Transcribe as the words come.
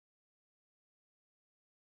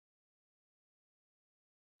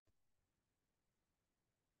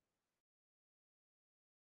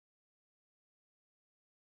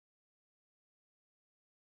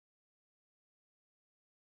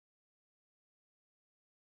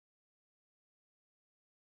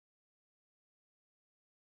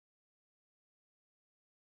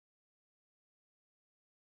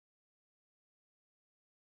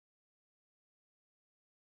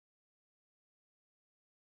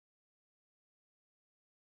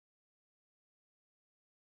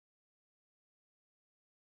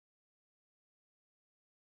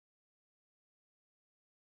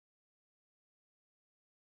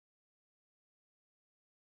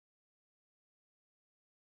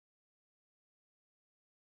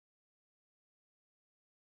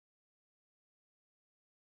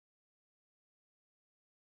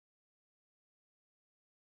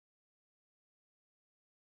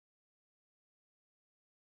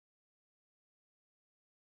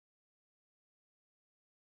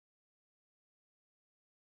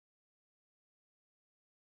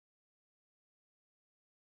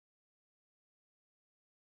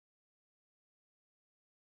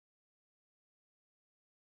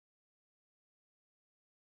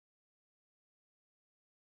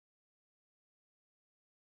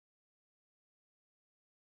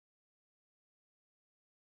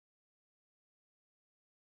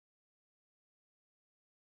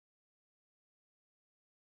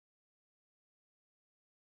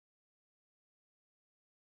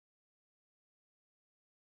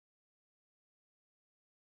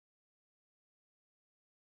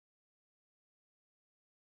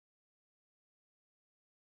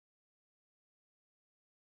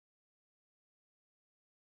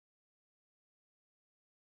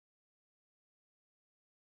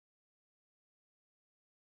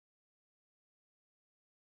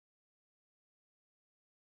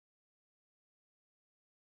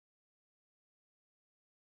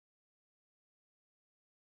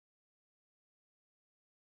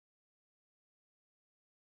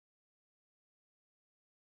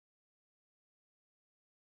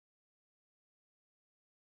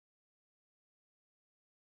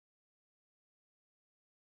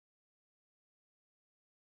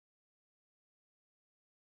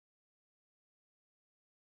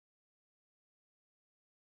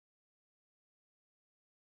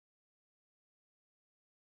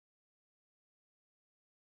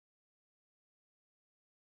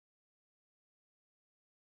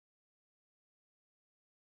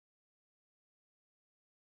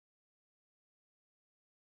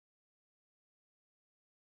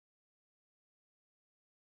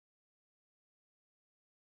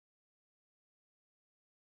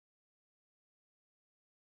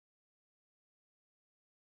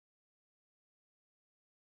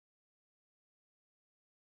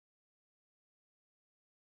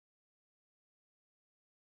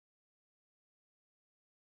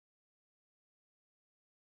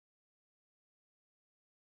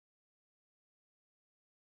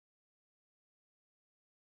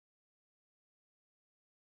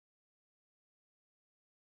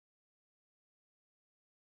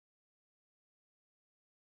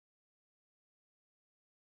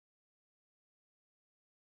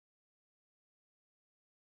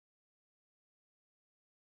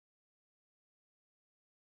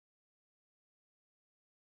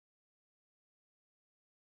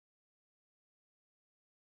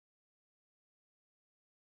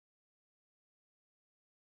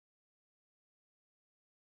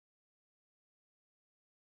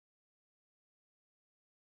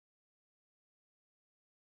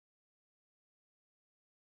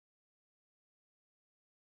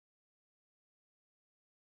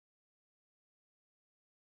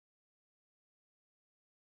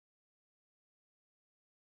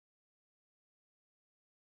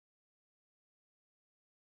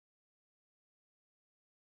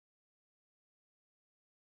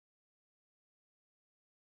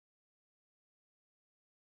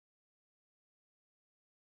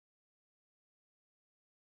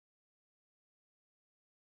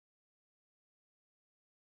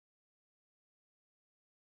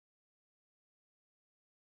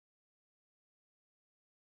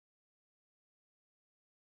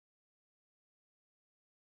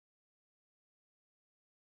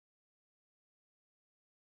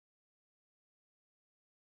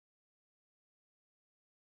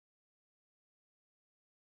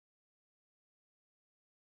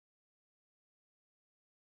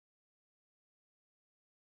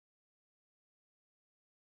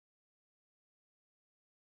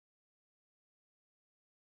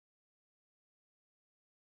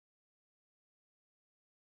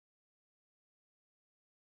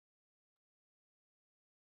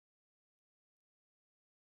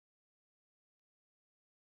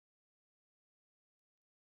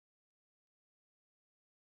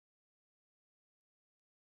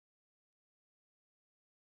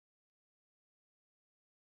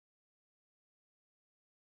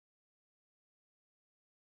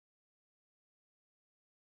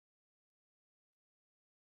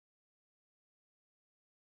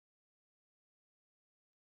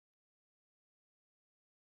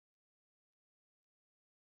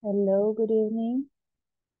Hello, good evening.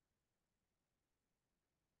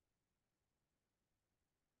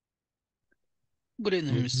 Good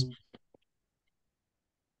evening, Miss.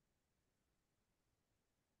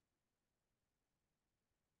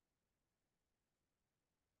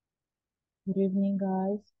 Good evening,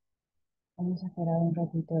 guys. Vamos a esperar un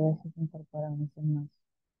ratito a ver si se incorporan los demás.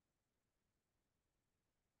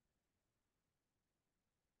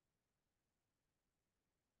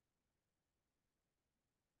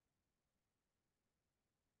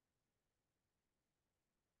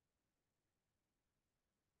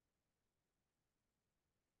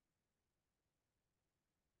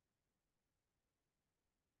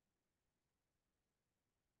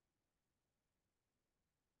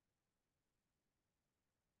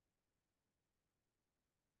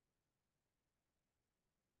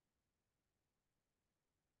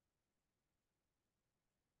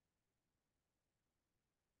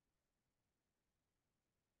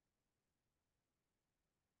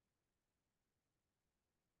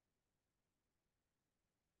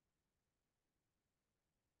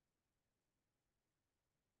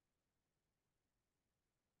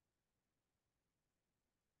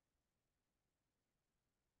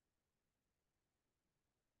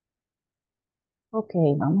 Ok,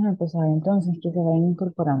 vamos a empezar entonces, que se vayan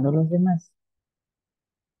incorporando los demás.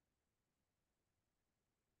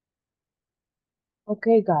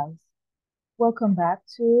 Okay, guys. Welcome back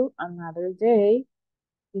to another day.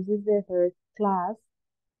 This is the third class.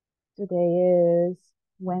 Today is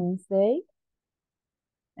Wednesday.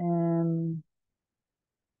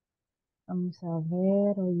 Vamos a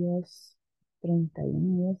ver, hoy es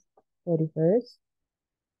 31, es 31st.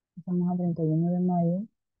 Estamos a 31 de mayo.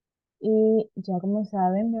 Y ya como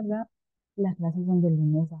saben, ¿verdad? Las clases son de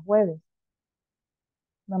lunes a jueves.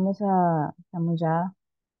 Estamos ya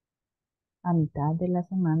a mitad de la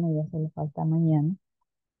semana, ya se le falta mañana.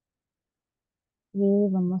 Y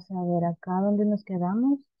vamos a ver acá donde nos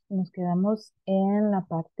quedamos. Nos quedamos en la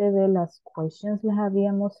parte de las questions, les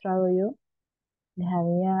había mostrado yo. Les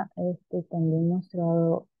había también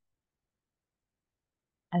mostrado,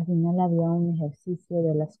 al final había un ejercicio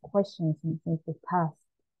de las questions en simple past.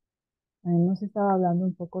 Hemos estado hablando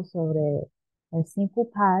un poco sobre el simple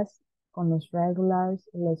past con los regulars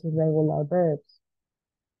y los irregular verbs.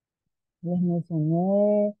 Les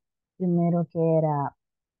mencioné primero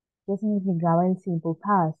qué significaba el simple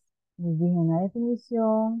past. Les dije una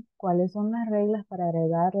definición, cuáles son las reglas para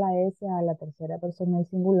agregar la S a la tercera persona del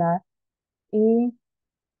singular y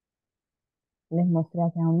les mostré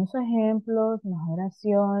acá unos ejemplos, unas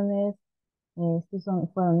oraciones,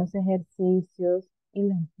 fueron los ejercicios y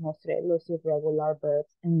les mostré los irregular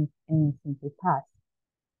verbs en simple past.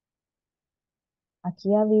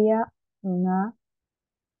 Aquí había una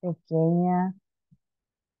pequeña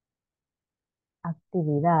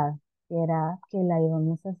actividad que era que la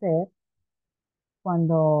íbamos a hacer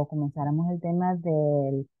cuando comenzáramos el tema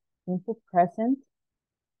del simple present,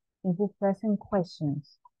 simple present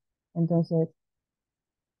questions. Entonces,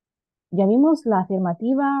 ya vimos la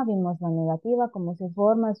afirmativa, vimos la negativa, cómo se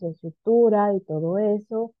forma, su estructura y todo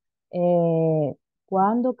eso.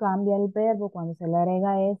 Cuándo cambia el verbo, cuándo se le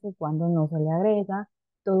agrega ese, cuándo no se le agrega.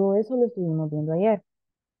 Todo eso lo estuvimos viendo ayer.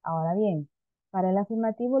 Ahora bien, para el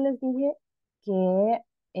afirmativo les dije que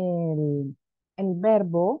el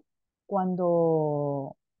verbo,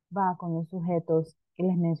 cuando va con los sujetos, que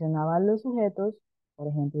les mencionaba los sujetos, por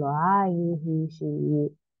ejemplo, I, he,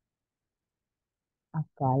 she,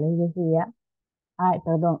 acá les decía, ay,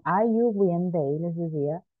 perdón, I, you, we, and they, les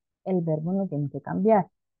decía, el verbo no tiene que cambiar.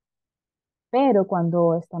 Pero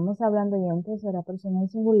cuando estamos hablando ya en tercera persona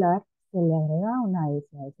singular, se le agrega una S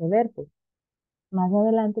a ese verbo. Más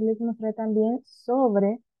adelante les mostré también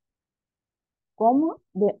sobre cómo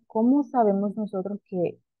sabemos nosotros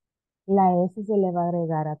que la S se le va a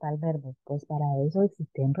agregar a tal verbo. Pues para eso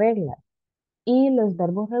existen reglas. Y los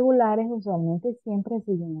verbos regulares usualmente siempre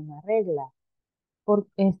siguen una regla.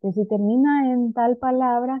 Si termina en tal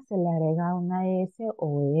palabra, se le agrega una S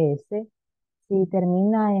o ES. Si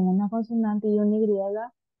termina en una consonante y una Y,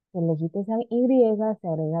 se le quita esa Y, se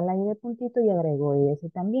agrega la I de puntito y agregó ES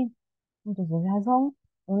también. Entonces, esas son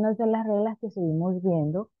unas de las reglas que seguimos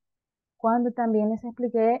viendo. Cuando también les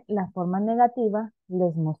expliqué las formas negativas,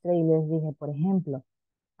 les mostré y les dije, por ejemplo,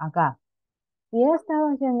 acá, si esta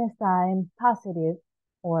oración está en positive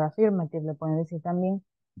o affirmative, le pueden decir también,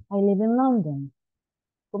 I live in London.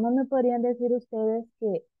 ¿Cómo me podrían decir ustedes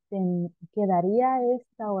que quedaría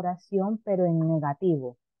esta oración pero en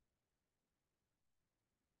negativo?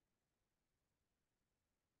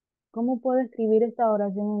 ¿Cómo puedo escribir esta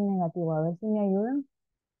oración en negativo? A ver si me ayudan.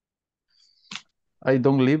 I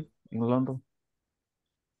don't live in London.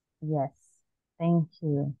 Yes, thank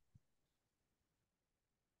you.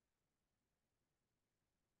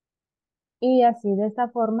 Y así de esta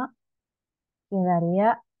forma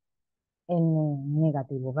quedaría el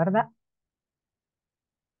negativo, ¿verdad?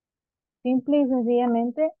 Simple y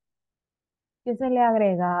sencillamente, ¿qué se le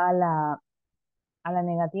agrega a la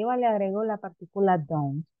negativa? Le agrego la partícula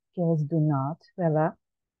don't, que es do not, ¿verdad?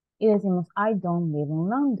 Y decimos, I don't live in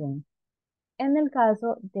London. En el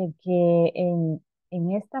caso de que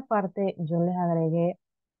en esta parte yo les agregué,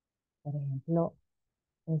 por ejemplo,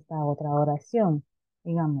 esta otra oración,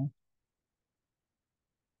 digamos,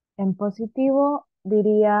 en positivo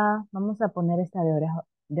diría, vamos a poner esta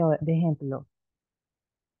de ejemplo.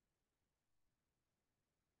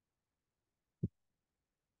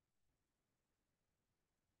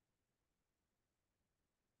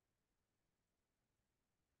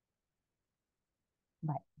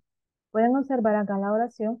 Vale. Pueden observar acá la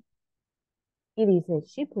oración y dice,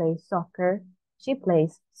 she plays soccer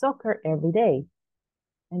every day.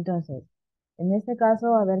 Entonces, en este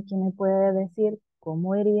caso, a ver quién me puede decir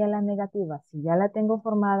cómo iría la negativa. Si ya la tengo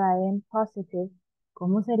formada en positive,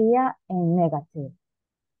 ¿cómo sería en negative?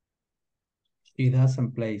 She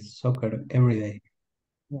doesn't play soccer every day.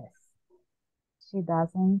 Yes. She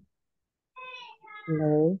doesn't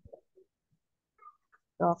play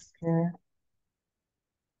soccer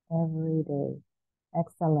every day.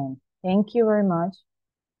 Excellent. Thank you very much.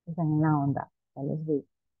 Están en la onda. Ya les vi.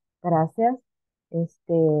 Gracias.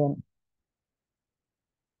 Este,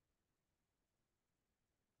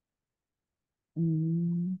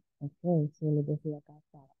 ok, sí, les decía acá.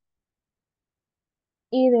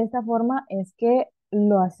 Y de esta forma es que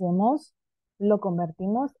lo hacemos, lo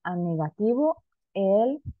convertimos a negativo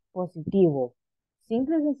el positivo.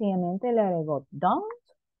 Simple y sencillamente le agrego don't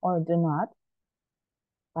o do not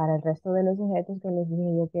para el resto de los sujetos que les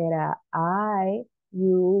dije yo que era I,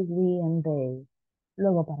 you, we and they.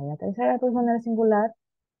 Luego para la tercera persona del singular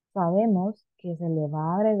sabemos que se le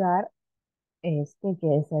va a agregar este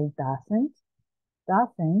que es el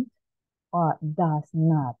doesn't o does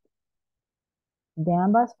not. De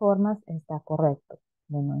ambas formas está correcto.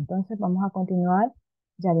 Bueno, entonces vamos a continuar.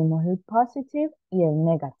 Ya vimos el positive y el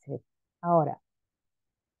negative. Ahora,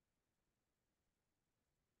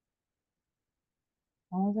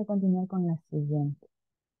 vamos a continuar con la siguiente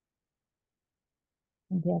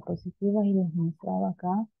diapositiva y les mostraba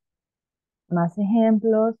acá más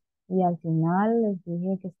ejemplos y al final les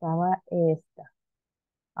dije que estaba esta.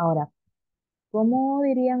 Ahora, ¿cómo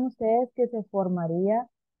dirían ustedes que se formaría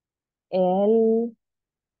el,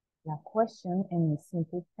 la question en el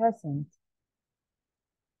simple present?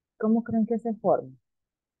 ¿Cómo creen que se forma?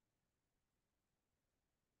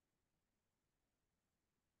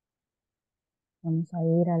 Vamos a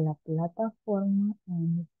ir a la plataforma.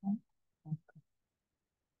 ¿Dónde está? Acá.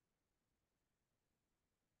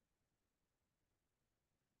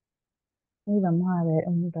 Y vamos a ver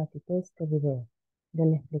un ratito este video de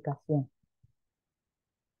la explicación.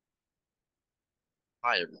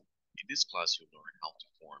 Hi everyone. In this class, you'll learn how to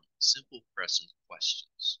form simple present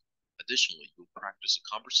questions. Additionally, you'll practice a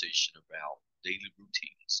conversation about daily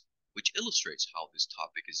routines, which illustrates how this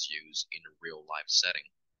topic is used in a real-life setting.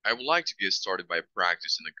 I would like to get started by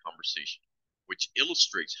practicing a conversation, which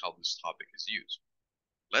illustrates how this topic is used.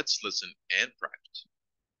 Let's listen and practice.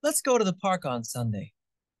 Let's go to the park on Sunday.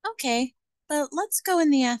 Okay, but let's go in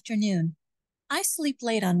the afternoon. I sleep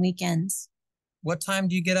late on weekends. What time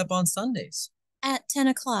do you get up on Sundays? At 10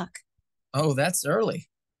 o'clock. Oh, that's early.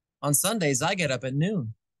 On Sundays, I get up at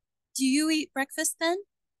noon. Do you eat breakfast then?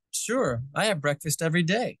 Sure, I have breakfast every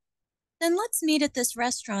day. Then let's meet at this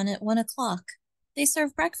restaurant at 1 o'clock. They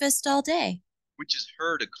serve breakfast all day. We just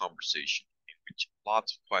heard a conversation in which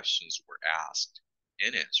lots of questions were asked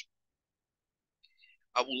and answered.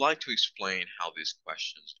 I would like to explain how these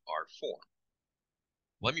questions are formed.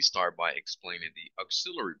 Let me start by explaining the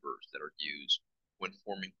auxiliary verbs that are used when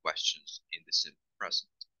forming questions in the simple present.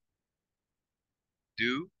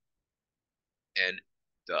 Do and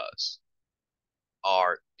does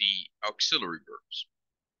are the auxiliary verbs.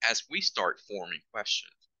 As we start forming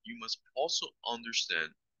questions, you must also understand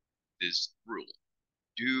this rule.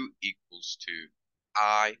 Do equals to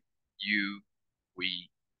I, you, we,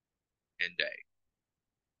 and they.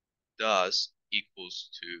 Does equals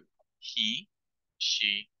to he,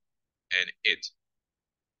 she, and it.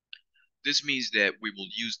 This means that we will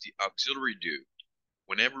use the auxiliary do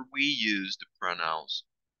whenever we use the pronouns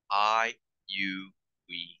I, you,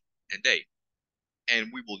 we, and they.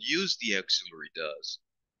 And we will use the auxiliary does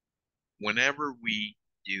whenever we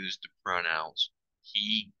use the pronouns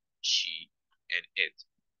he, she, and it.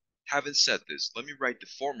 Having said this, let me write the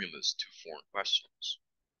formulas to form questions.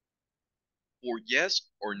 For yes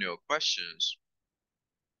or no questions,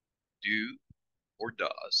 do or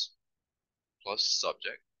does plus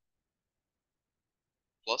subject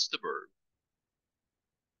plus the verb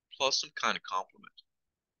plus some kind of complement.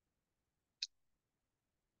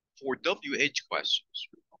 For WH questions,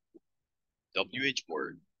 WH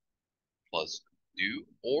word plus do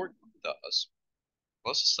or does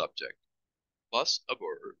plus a subject plus a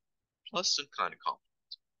verb plus some kind of complement.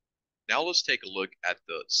 Now let's take a look at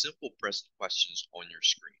the simple present questions on your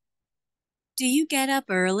screen. Do you get up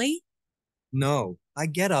early? No, I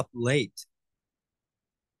get up late.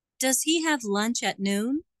 Does he have lunch at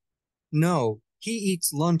noon? No, he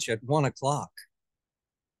eats lunch at 1 o'clock.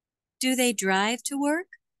 Do they drive to work?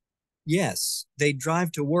 Yes, they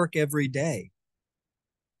drive to work every day.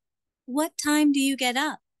 What time do you get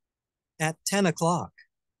up? At 10 o'clock.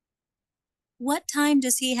 What time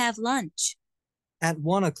does he have lunch? At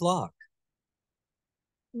 1 o'clock.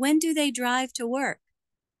 When do they drive to work?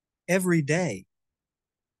 Every day.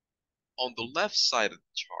 On the left side of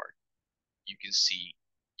the chart, you can see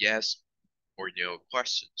yes or no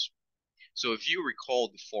questions. So if you recall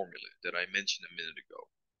the formula that I mentioned a minute ago,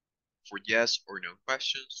 for yes or no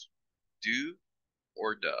questions, do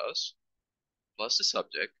or does, plus the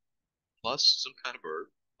subject, plus some kind of verb,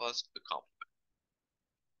 plus the complement.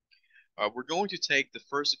 We're going to take the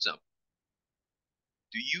first example.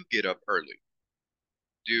 Do you get up early?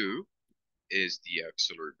 Do is the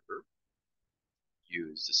auxiliary verb.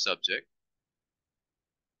 You is the subject.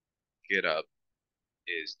 Get up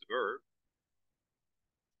is the verb.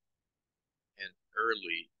 And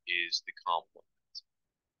early is the complement.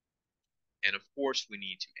 And of course, we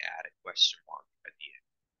need to add a question mark at the end.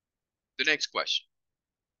 The next question.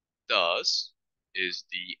 Does is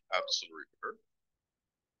the auxiliary verb.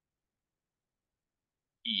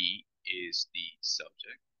 He is the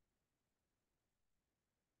subject.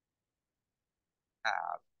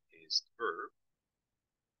 Have is the verb.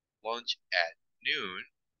 Lunch at noon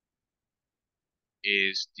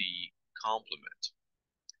is the complement.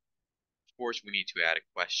 Of course, we need to add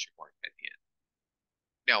a question mark at the end.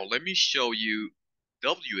 Now, let me show you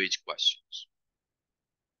WH questions.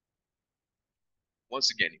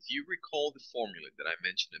 Once again, if you recall the formula that I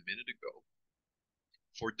mentioned a minute ago,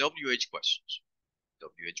 for WH questions,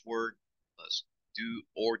 WH word plus do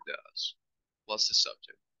or does, plus the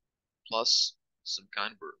subject, plus some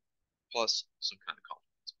kind of verb, plus some kind of complement.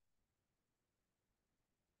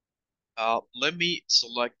 Let me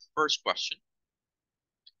select the first question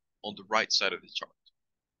on the right side of the chart.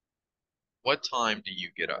 What time do you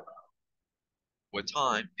get up? What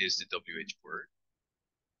time is the WH word.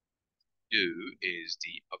 Do is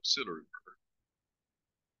the auxiliary verb.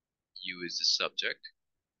 You is the subject.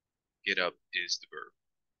 Get up is the verb.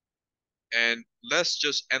 And let's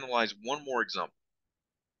just analyze one more example.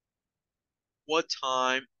 What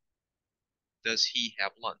time does he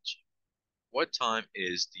have lunch? What time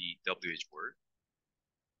is the WH word.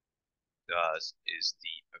 Does is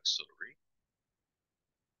the auxiliary.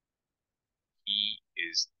 He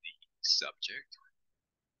is the subject.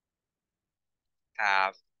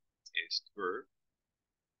 Have is the verb.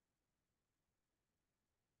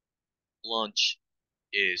 Lunch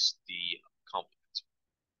is the complement.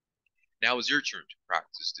 Now it's your turn to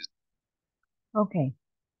practice this. Ok.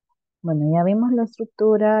 Bueno, ya vimos la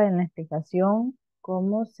estructura en la explicación,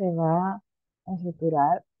 cómo se va a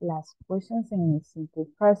estructurar las questions en el simple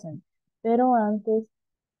present. Pero antes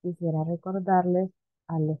quisiera recordarles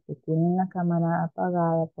a los que tienen la cámara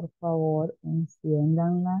apagada, por favor,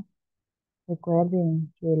 enciéndanla.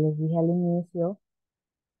 Recuerden que les dije al inicio,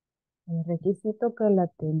 el requisito que la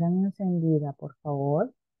tengan encendida, por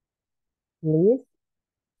favor. Please.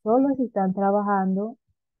 Solo si están trabajando,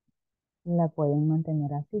 la pueden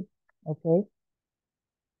mantener así, ¿ok?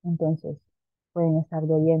 Entonces, pueden estar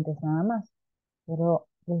de oyentes nada más, pero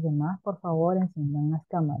los demás, por favor, enciendan las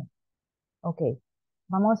cámaras. Ok,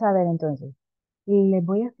 vamos a ver entonces. Les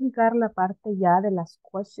voy a explicar la parte ya de las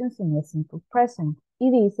questions en el simple present. Y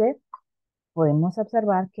dice, podemos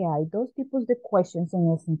observar que hay dos tipos de questions en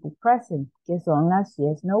el simple present, que son las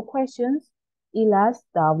yes-no questions y las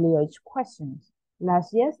WH questions. Las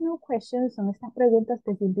yes-no questions son estas preguntas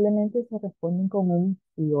que simplemente se responden con un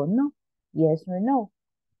sí o no, yes or no.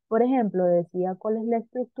 Por ejemplo, decía, ¿cuál es la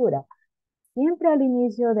estructura? Siempre al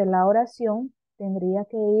inicio de la oración tendría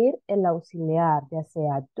que ir el auxiliar, ya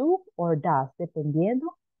sea do or does,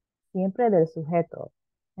 dependiendo siempre del sujeto.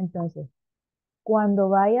 Entonces, cuando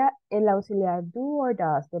vaya el auxiliar do or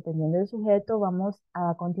does, dependiendo del sujeto, vamos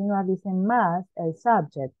a continuar, dice más el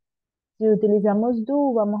subject. Si utilizamos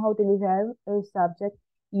do, vamos a utilizar el subject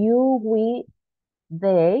you, we,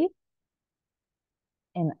 they,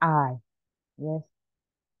 and I. Yes.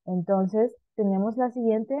 Entonces, tenemos la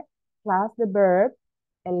siguiente class de verb.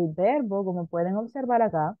 El verbo, como pueden observar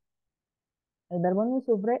acá, el verbo no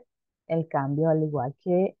sufre el cambio, al igual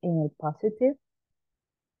que en el positive.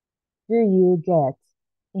 Do you get?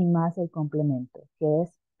 Y más el complemento, que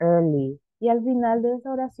es early. Y al final de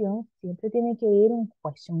esa oración siempre tiene que ir un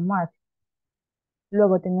question mark.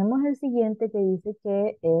 Luego tenemos el siguiente que dice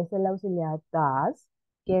que es el auxiliar does,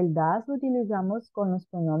 que el does lo utilizamos con los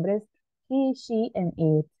pronombres he, she, and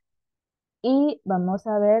it. Y vamos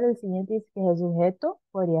a ver el siguiente, dice que el sujeto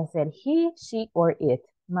podría ser he, she, or it.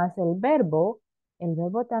 Más el verbo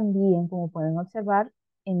también, como pueden observar,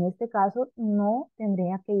 en este caso no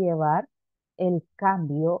tendría que llevar el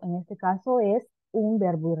cambio. En este caso es un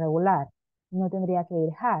verbo irregular. No tendría que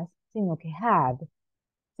ir has, sino que had.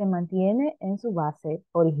 Se mantiene en su base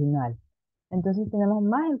original. Entonces tenemos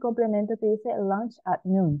más el complemento que dice lunch at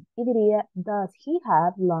noon. Y diría, does he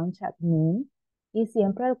have lunch at noon? Y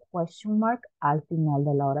siempre el question mark al final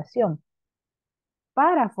de la oración.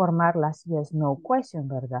 Para formar las yes, no question,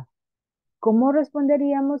 ¿verdad? ¿Cómo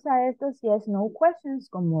responderíamos a estos yes, no questions?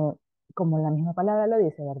 Como la misma palabra lo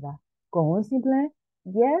dice, ¿verdad? Con un simple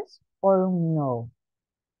yes or un no.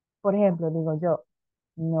 Por ejemplo, digo yo,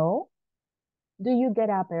 no. Do you get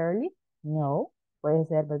up early? No. Puede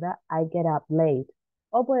ser, ¿verdad? I get up late.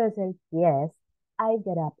 O puede ser, yes, I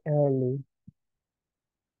get up early.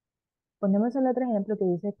 Ponemos el otro ejemplo que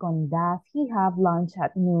dice, con does he have lunch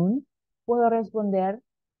at noon? Puedo responder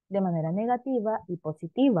de manera negativa y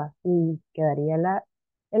positiva. Y quedaría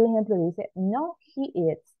el ejemplo que dice, no,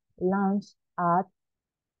 he eats lunch at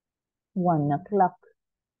 1 o'clock.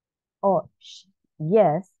 O,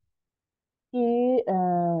 yes, she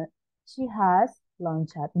has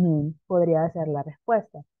lunch at noon. Podría ser la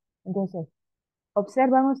respuesta. Entonces,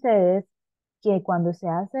 observan ustedes que cuando se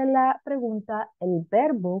hace la pregunta, el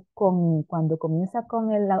verbo cuando comienza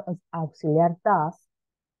con el auxiliar does,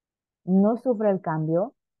 no sufre el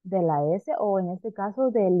cambio de la S o en este caso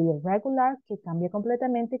del irregular que cambia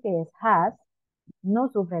completamente, que es has, no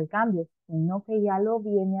sufre el cambio, sino que ya lo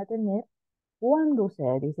viene a tener cuando se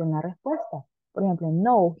dice la respuesta. Por ejemplo,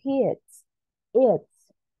 no, he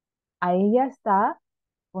eats. Ahí ya está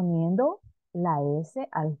poniendo la S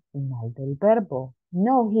al final del verbo.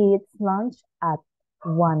 No, he eats lunch at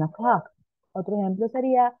 1 o'clock. Otro ejemplo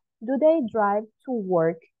sería, do they drive to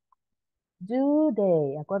work? Do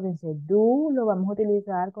they. Acuérdense, do lo vamos a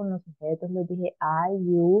utilizar con los sujetos. Les dije I,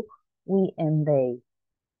 you, we, and they.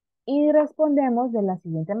 Y respondemos de la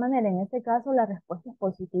siguiente manera. En este caso, la respuesta es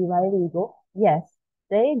positiva y digo, yes,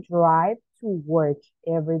 they drive to work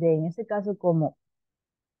every day. En este caso, como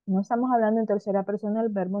no estamos hablando en tercera persona, el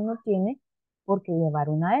verbo no tiene por qué llevar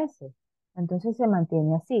una S. Entonces se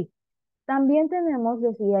mantiene así. También tenemos,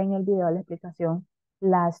 decía en el video de la explicación,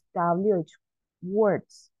 las WH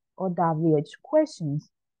words o WH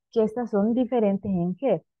questions, que estas son diferentes en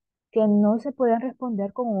qué, que no se pueden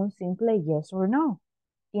responder con un simple yes or no.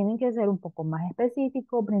 Tienen que ser un poco más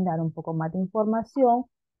específicos, brindar un poco más de información.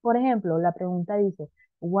 Por ejemplo, la pregunta dice,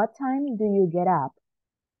 what time do you get up?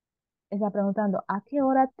 Está preguntando, ¿a qué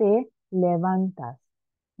hora te levantas?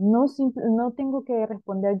 No tengo que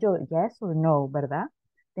responder yo yes or no, ¿verdad?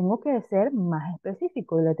 Tengo que ser más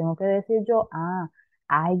específico y le tengo que decir yo,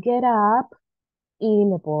 I get up y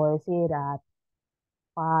le puedo decir at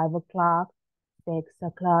 5 o'clock, 6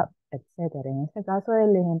 o'clock, etc. En este caso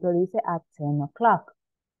el ejemplo dice at 10 o'clock.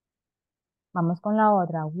 Vamos con la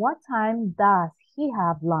otra. What time does he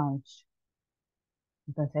have lunch?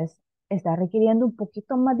 Entonces, está requiriendo un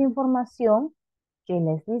poquito más de información que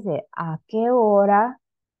les dice a qué hora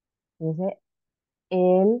dice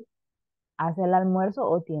él hace el almuerzo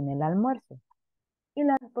o tiene el almuerzo. Y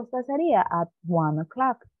la respuesta sería at 1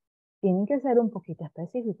 o'clock. Tienen que ser un poquito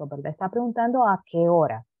específicos, ¿verdad? Está preguntando a qué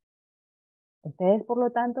hora. Ustedes, por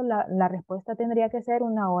lo tanto, la respuesta tendría que ser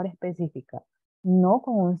una hora específica, no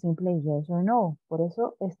con un simple yes or no. Por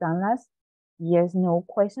eso están las yes, no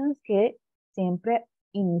questions que siempre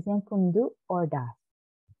inician con do or does.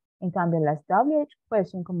 En cambio, las WH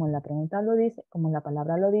questions, como la pregunta lo dice, como la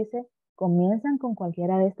palabra lo dice, comienzan con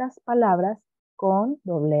cualquiera de estas palabras con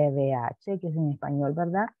WH, que es en español,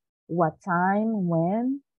 ¿verdad? What time,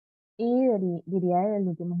 when, y diría el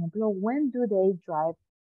último ejemplo, when do they drive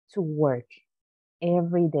to work?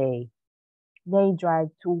 Every day. They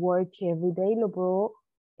drive to work every day. Lo puedo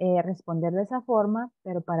responder de esa forma,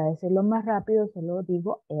 pero para decirlo más rápido solo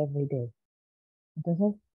digo every day.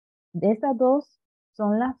 Entonces, de estas dos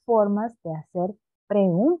son las formas de hacer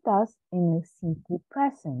preguntas en el simple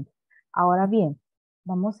present. Ahora bien,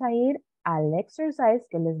 vamos a ir al exercise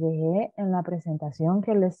que les dejé en la presentación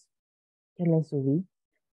que les subí.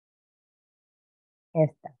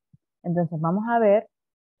 esta. Entonces vamos a ver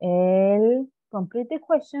el complete the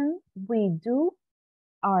question, we do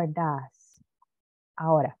or does.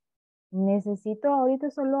 Ahora, necesito, ahorita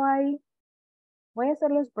solo hay, voy a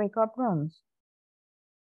hacer los breakout rooms.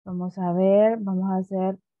 Vamos a ver, vamos a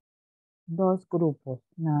hacer 2 grupos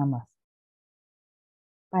nada más.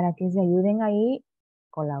 Para que se ayuden ahí,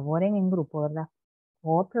 colaboren en grupo, ¿verdad?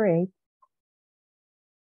 Cooperate.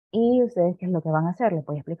 Y ustedes, ¿qué es lo que van a hacer? Les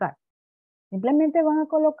voy a explicar. Simplemente van a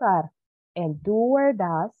colocar el do or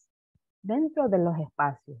does dentro de los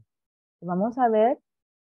espacios. Vamos a ver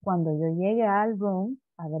cuando yo llegue al room,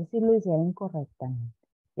 a ver si lo hicieron correctamente.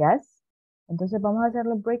 ¿Yes? Entonces vamos a hacer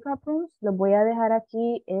los breakout rooms. Les voy a dejar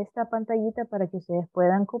aquí esta pantallita para que ustedes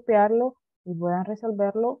puedan copiarlo y puedan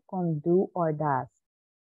resolverlo con do or does.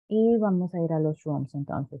 Y vamos a ir a los rooms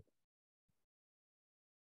entonces.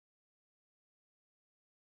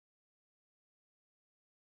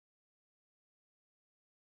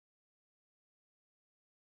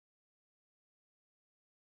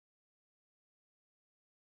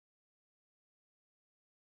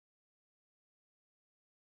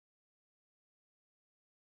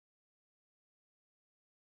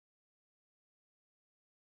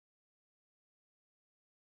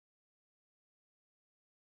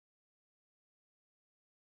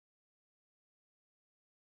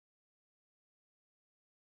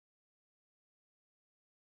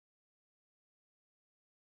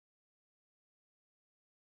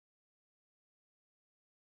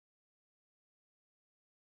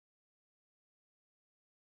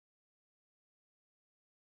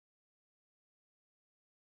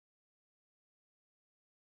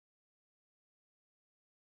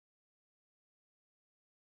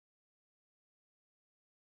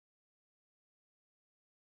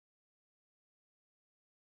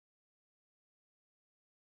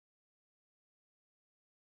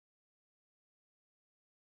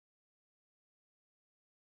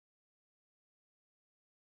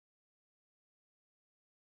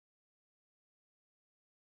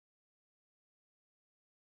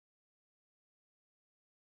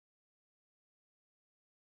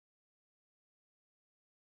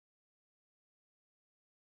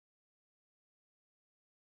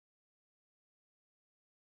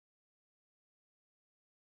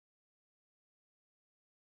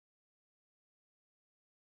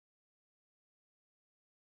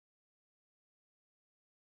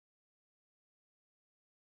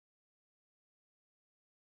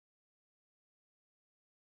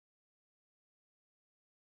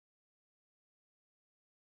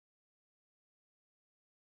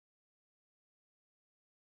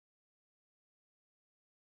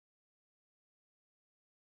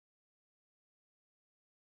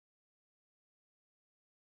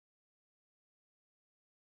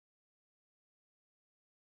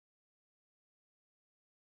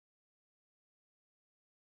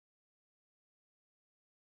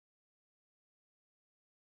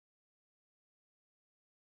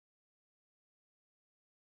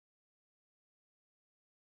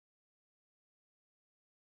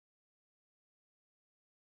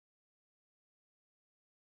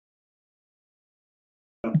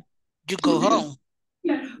 You go home.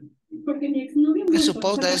 I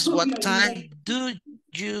suppose that's what time do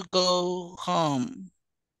you go home?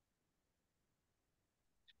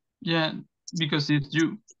 Yeah, because it's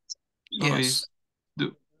you. So Yes, it's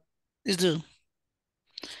do. it's do.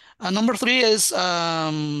 Number 3 is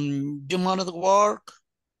you monitor work.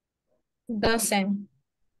 Doesn't.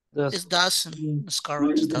 It's doesn't. It's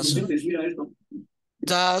correct. It's doesn't.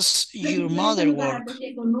 Does your mother work?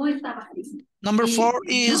 Number 4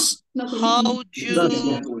 is how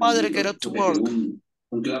your father get up to work.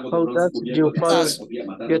 How does your father Does.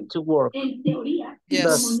 get to work?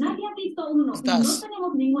 Yes, it does.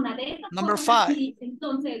 Number 5,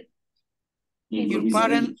 your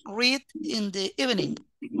parent read in the evening.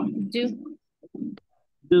 Do.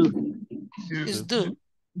 Do. Is do.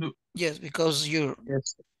 Do. Yes, because you're.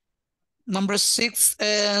 Yes. Number 6,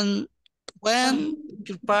 and when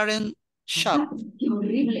your parent shop.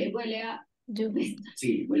 Do.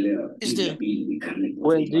 Is do.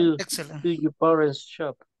 When Excellent. do your parents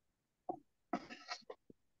shop?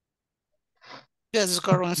 Yes, the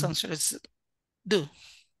correct answer is do.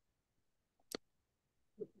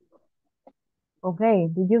 Okay,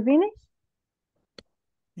 did you finish?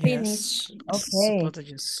 Yes. Okay.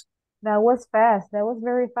 Apologies. That was fast. That was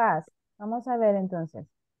very fast. Vamos a ver entonces.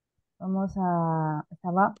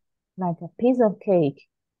 Estaba like a piece of cake.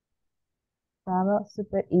 Estaba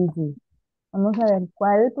super easy. Vamos a ver,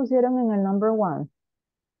 ¿cuál pusieron en el number 1?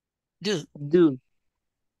 Do. Do.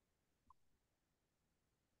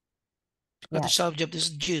 But the Yes. subject is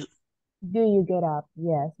you. Do you get up?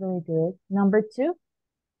 Yes, very good. Number 2.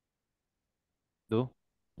 Do.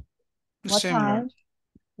 What Similar. time?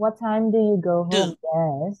 What time do you go home?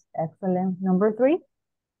 Yes, excellent. Number 3.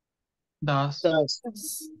 Does. Does.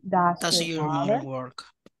 Does Does your your mother mother? work?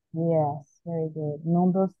 Yes, very good.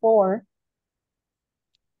 Number 4.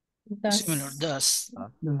 Similar. Does.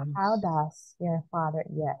 Does. How does your father?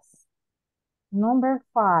 Yes. Number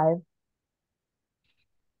 5.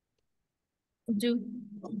 Do.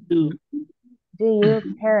 Do. Do your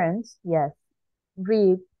parents? Yes.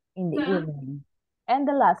 Read in the evening. And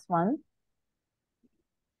the last one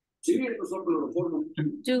Do.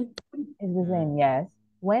 is the same. Yes.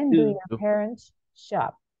 When do Do. your parents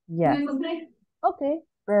shop? Yes. Okay,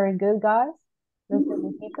 very good, guys. Los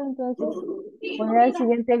felicito, entonces. Voy al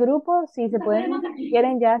siguiente grupo. Si se pueden,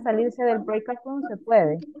 quieren ya salirse del breakout room, se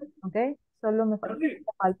puede. Ok, solo me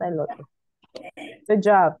falta el otro. Good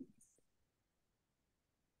job.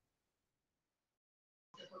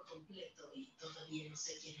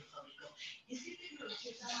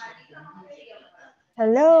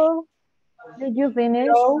 Hello. Did you finish?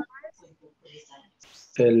 Hello.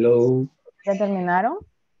 Hello. ¿Ya terminaron?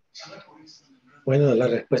 Bueno, las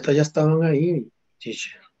respuestas ya estaban ahí,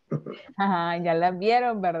 teacher. Ajá, ya las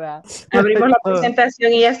vieron, ¿verdad? Abrimos la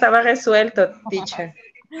presentación y ya estaba resuelto, teacher.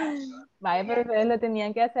 Vaya, pero ustedes lo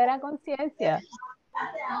tenían que hacer a conciencia.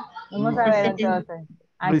 Vamos a ver entonces.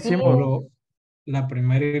 Aquí. Solo la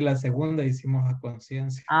primera y la segunda hicimos a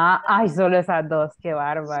conciencia. Ay, solo esas dos, qué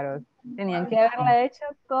bárbaros. Tenían que haberla hecho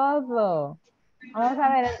todo. Vamos a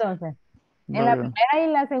ver entonces. En la primera y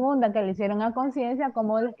la segunda que le hicieron a conciencia,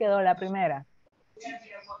 ¿cómo les quedó la primera?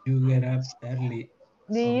 You get up early.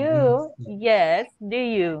 Do you? Yes, do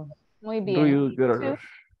you. Muy bien. Do you get Two.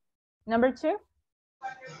 Number 2.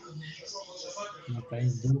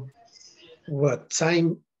 What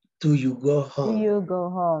time do you go Do home? you go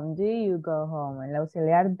home? Do you go home? El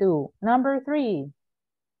auxiliar do. Number 3.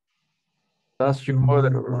 Does your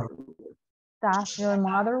mother work? Does your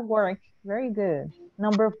mother work? Very good.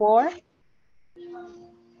 Number 4.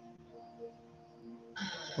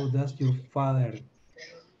 How does your father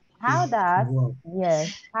How get to does, work?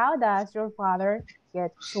 yes, how does your father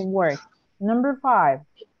get to work? Number 5.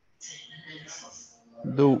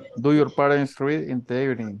 Do your parents read in the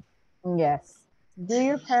evening? Yes. Do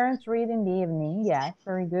your parents read in the evening? Yes,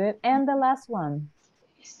 very good. And the last one.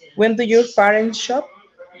 When do your parents shop?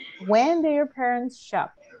 When do your parents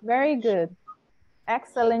shop? Very good.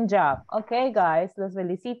 Excellent job. Okay, guys, los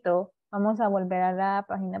felicito. Vamos a volver a la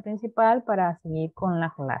página principal para seguir con la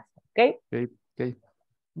clase. Okay? Okay.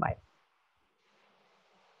 Bye.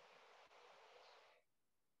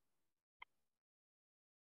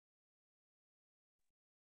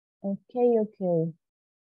 Okay.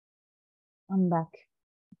 I'm back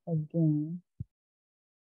again.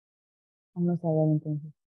 Vamos a ver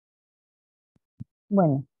entonces.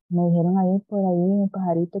 Bueno, me dijeron ahí por ahí un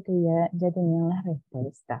pajarito que ya tenían las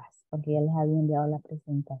respuestas, porque ya les había enviado la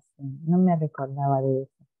presentación. No me recordaba de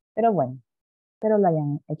eso. Pero bueno, espero lo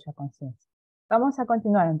hayan hecho a conciencia. Vamos a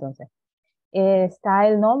continuar entonces. Está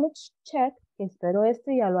el knowledge check, que espero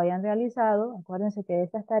esto ya lo hayan realizado. Acuérdense que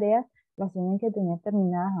estas tareas las tienen que tener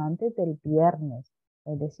terminadas antes del viernes,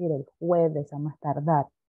 es decir, el jueves a más tardar.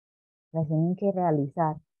 Las tienen que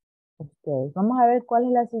realizar ustedes. Vamos a ver cuál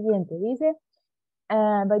es la siguiente. Dice,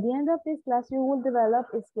 by the end of this class, you will develop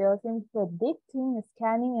skills in predicting,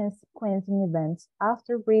 scanning, and sequencing events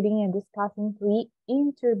after reading and discussing 3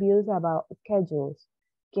 interviews about schedules.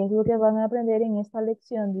 ¿Qué es lo que van a aprender en esta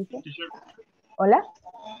lección? Dice. ¿Hola?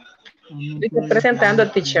 Estoy presentando,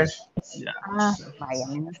 teacher. Vaya,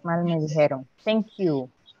 menos mal me dijeron. Thank you.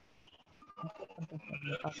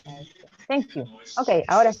 Thank you. Ok,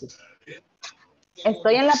 ahora sí.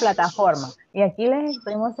 Estoy en la plataforma y aquí les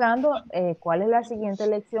estoy mostrando cuál es la siguiente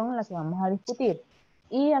lección en la que vamos a discutir.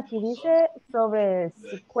 Y aquí dice sobre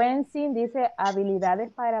sequencing, dice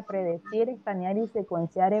habilidades para predecir, escanear y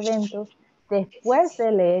secuenciar eventos después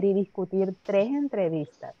de leer y discutir 3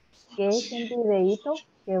 entrevistas, que es el videíto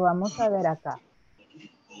que vamos a ver acá.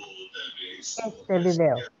 Este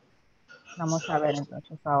video. Vamos a ver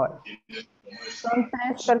entonces ahora. Son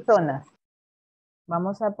 3 personas.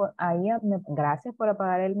 Vamos a ahí, gracias por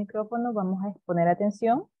apagar el micrófono. Vamos a poner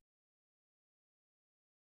atención.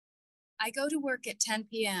 I go to work at 10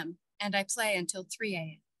 p.m. and I play until 3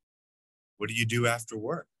 a.m. What do you do after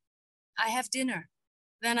work? I have dinner.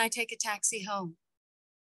 Then I take a taxi home.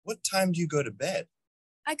 What time do you go to bed?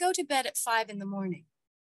 I go to bed at 5 in the morning.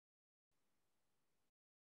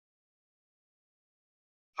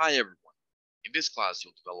 Hi, everyone. In this class,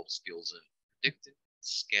 you'll develop skills in predicting,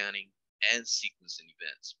 scanning, and sequencing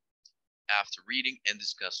events. after reading and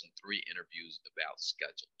discussing 3 interviews about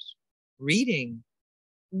schedules. Reading.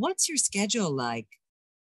 What's your schedule like?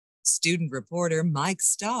 Student reporter Mike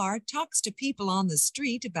Starr talks to people on the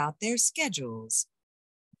street about their schedules.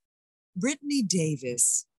 Brittany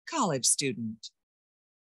Davis, college student.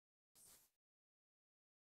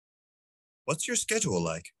 What's your schedule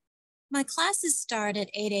like? My classes start at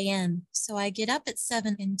 8 a.m., so I get up at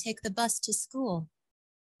 7 and take the bus to school.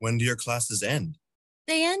 When do your classes end?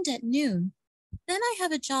 They end at noon. Then I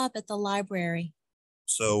have a job at the library.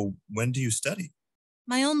 So when do you study?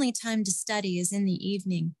 My only time to study is in the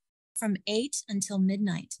evening, from 8 until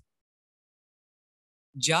midnight.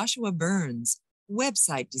 Joshua Burns,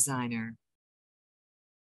 website designer.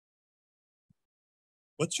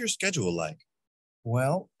 What's your schedule like?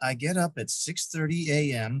 Well, I get up at 6:30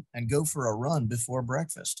 a.m. and go for a run before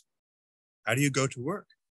breakfast. How do you go to work?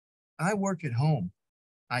 I work at home.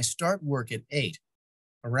 I start work at 8.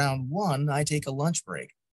 Around 1, I take a lunch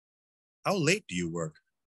break. How late do you work?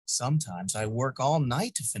 Sometimes I work all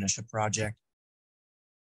night to finish a project.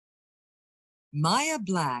 Maya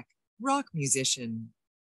Black, rock musician.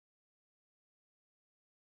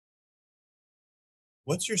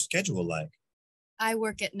 What's your schedule like? I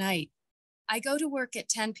work at night. I go to work at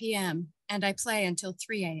 10 p.m. and I play until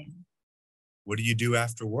 3 a.m. What do you do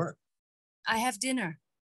after work? I have dinner.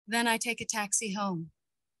 Then I take a taxi home.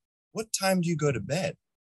 What time do you go to bed?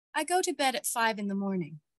 I go to bed at 5 in the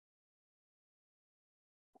morning.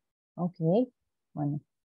 Ok, bueno.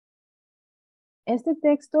 Este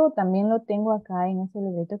texto también lo tengo acá en ese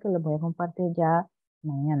librito que lo voy a compartir ya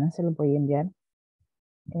mañana, se lo voy a enviar.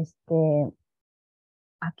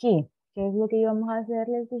 Aquí, ¿qué es lo que íbamos a hacer?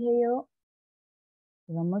 Les dije yo,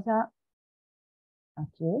 vamos a,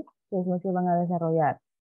 aquí, ¿qué es lo que van a desarrollar?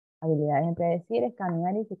 Habilidades en predecir,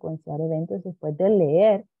 escanear y secuenciar eventos después de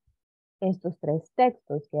leer estos 3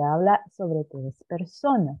 textos que habla sobre 3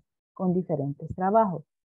 personas con diferentes trabajos.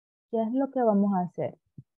 ¿Qué es lo que vamos a hacer?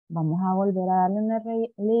 Vamos a volver a darle una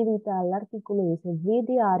leidita al artículo. Dice, read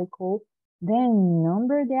the article, then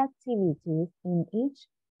number the activities in each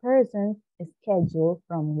person's schedule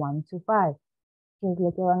from 1 to 5. ¿Qué es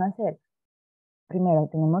lo que van a hacer? Primero,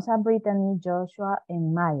 tenemos a Brittany, Joshua y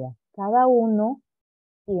Maya. Cada uno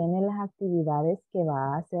tiene las actividades que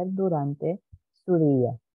va a hacer durante su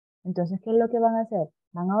día. Entonces, ¿qué es lo que van a hacer?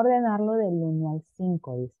 Van a ordenarlo del 1 al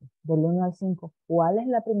 5, dice. Del 1 al 5. ¿Cuál es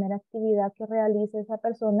la primera actividad que realiza esa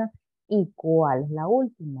persona y cuál es la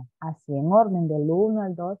última? Así en orden, del 1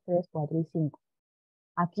 al 2, 3, 4 y 5.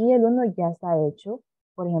 Aquí el 1 ya está hecho.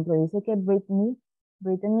 Por ejemplo, dice que Brittany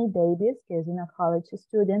Davis, que es una college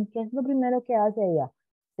student, ¿qué es lo primero que hace ella?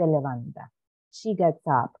 Se levanta. She gets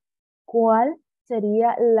up. ¿Cuál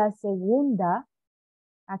sería la segunda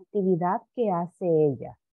actividad que hace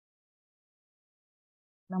ella?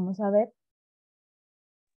 Vamos a ver.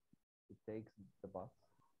 She takes the bus.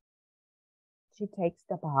 She takes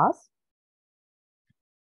the bus.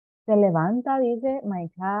 Se levanta, dice, my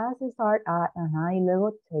class start at, y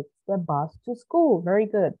luego takes the bus to school. Very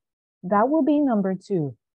good. That will be number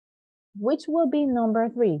 2. Which will be number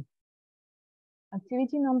 3?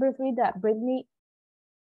 Activity number 3 that Brittany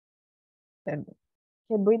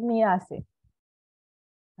hace.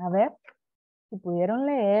 A ver, si pudieron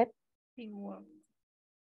leer. She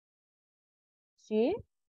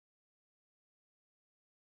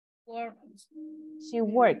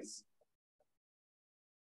works.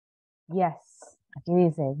 Yes. Aquí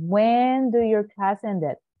dice, when do your class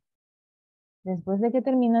ended? Después de que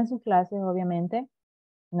terminan sus clases, obviamente.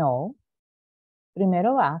 No.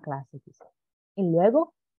 Primero va a clase, dice. Y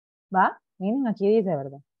luego va, miren, aquí dice,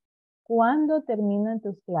 ¿verdad? ¿Cuándo terminan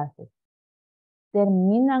tus clases?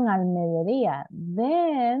 Terminan al mediodía.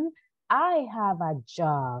 Then I have a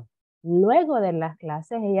job. Luego de las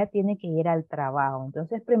clases, ella tiene que ir al trabajo.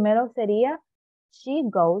 Entonces, primero sería, she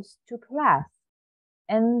goes to class.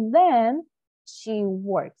 And then, she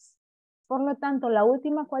works. Por lo tanto, la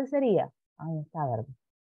última, ¿cuál sería? Ahí está, ¿verdad?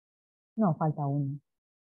 No, falta uno.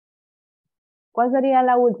 ¿Cuál sería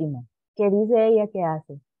la última? ¿Qué dice ella que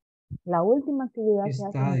hace? La última actividad que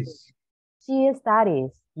hace. She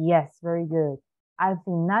studies. Yes, very good. Al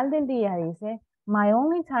final del día dice, my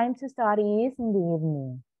only time to study is in the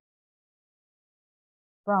evening.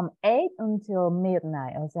 From 8 until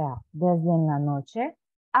midnight. O sea, desde en la noche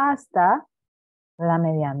hasta la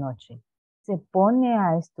medianoche. Se pone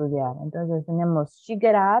a estudiar. Entonces tenemos, she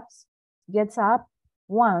gets up,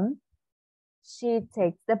 1. She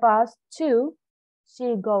takes the bus, 2.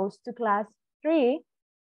 She goes to class, 3.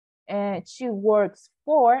 She works,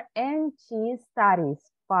 4. And she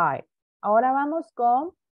studies, 5. Ahora vamos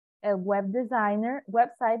con el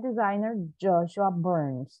website designer Joshua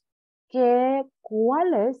Burns.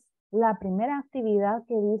 ¿Cuál es la primera actividad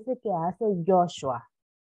que dice que hace Joshua?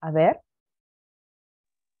 A ver.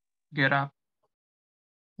 Get up.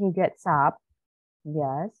 He gets up.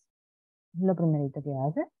 Yes. Lo primerito que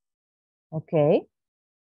hace. Okay.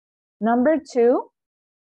 Number 2.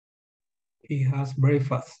 He has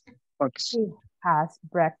breakfast. He has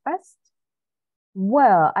breakfast.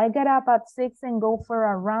 Well, I get up at 6 and go for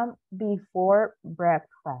a run before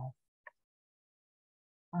breakfast.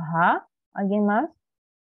 Ajá. ¿Alguien más?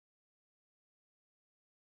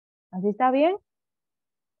 ¿Así está bien?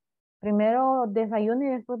 Primero desayuno y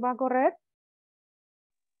después va a correr.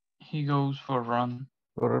 He goes for a run.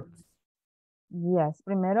 Correct. Yes.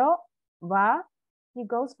 Primero va. He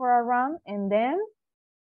goes for a run and then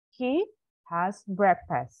he has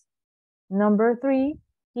breakfast. Number 3,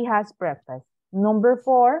 he has breakfast. Number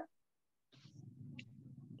 4.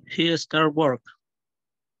 He starts work.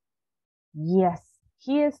 Yes,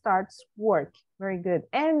 he starts work. Very good.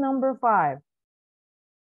 And number 5.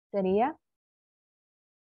 Sería?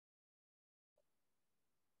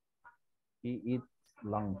 He eats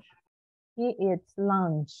lunch. He eats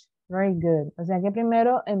lunch. Very good. O sea que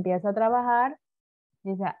primero empieza a trabajar.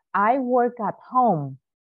 Dice, I work at home.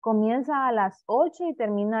 Comienza a las 8 y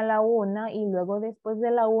termina a la 1. Y luego después de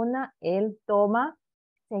la 1, él toma,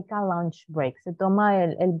 take a lunch break. Se toma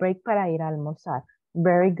el break para ir a almorzar.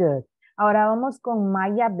 Very good. Ahora vamos con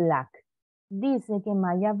Maya Black. Dice que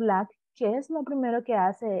Maya Black, ¿qué es lo primero que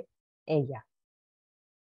hace ella?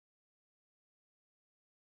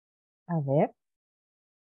 A ver.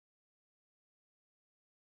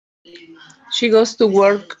 She goes to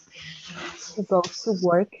work. She goes to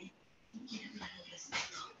work.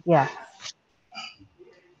 Yeah.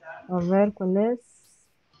 A ver, ¿cuál es?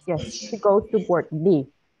 Yes, she goes to work.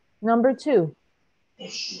 B. Number 2.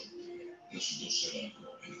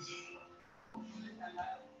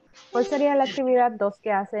 ¿Cuál sería la actividad 2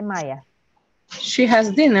 que hace Maya? She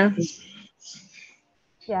has dinner.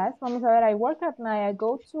 Yes, vamos a ver. I work at night. I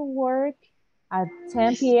go to work at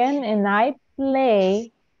 10 p.m. and I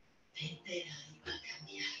play.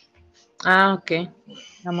 Ah, ok.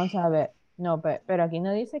 Vamos a ver. No, pero aquí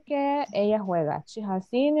no dice que ella juega. She has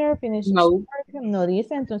dinner, finishes No. work. No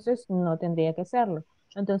dice, entonces no tendría que serlo.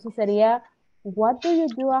 Entonces sería, what do you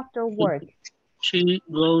do after work? She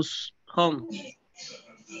goes home.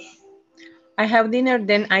 I have dinner,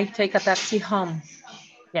 then I take a taxi home.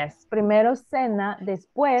 Yes, primero cena,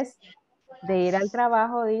 después de ir al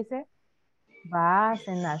trabajo dice, va a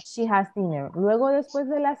cenar. She has dinner. Luego después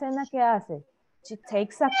de la cena, ¿qué hace? She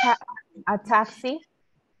takes a taxi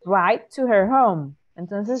right to her home.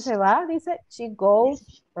 Entonces se va, dice, she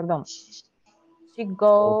goes home.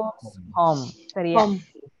 Sería, Home.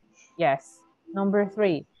 yes. Number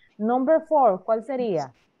 3. Number 4, ¿cuál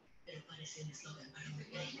sería?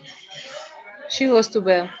 She goes to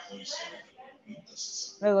bed.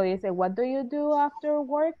 Luego dice, what do you do after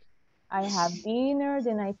work? I have dinner,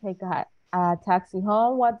 then I take a taxi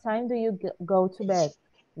home. What time do you go to bed?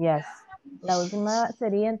 Yes. La última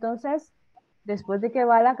sería entonces, después de que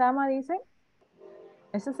va a la cama, dice,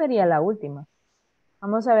 esa sería la última.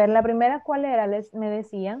 Vamos a ver, la primera, ¿cuál era? Me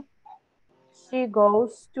decían, she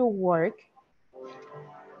goes to work.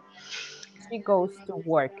 She goes to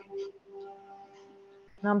work.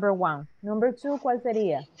 Number 1. Number 2, ¿cuál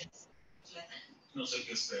sería?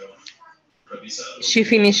 She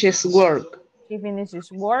finishes work. She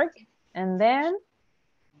finishes work and then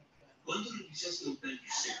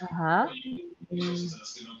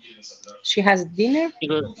She has dinner.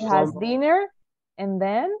 She has dinner and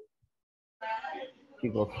then She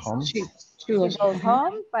goes home. She goes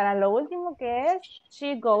home. Para lo último que es,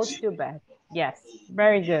 she goes to bed. Yes,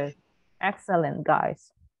 very good. Excellent,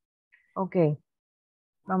 guys. Ok,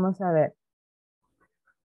 vamos a ver.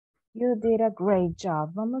 You did a great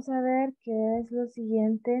job. Vamos a ver qué es lo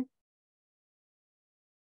siguiente.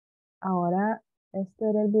 Ahora, este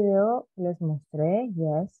era el video que les mostré.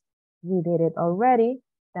 Yes, we did it already.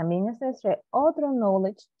 También les mostré otro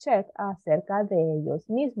knowledge check acerca de ellos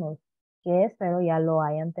mismos, que espero ya lo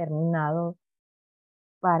hayan terminado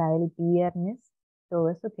para el viernes. Todo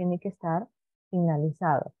esto tiene que estar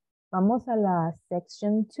finalizado. Vamos a la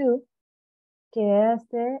section 2, que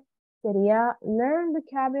sería learn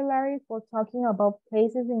vocabulary for talking about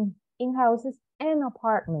places in houses and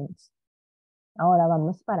apartments. Ahora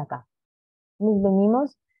vamos para acá. Nos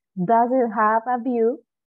venimos, does it have a view?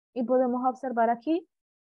 Y podemos observar aquí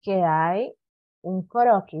que hay un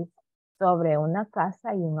croquis sobre una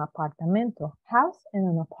casa y un apartamento. House and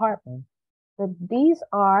an apartment. But these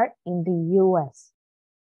are in the US.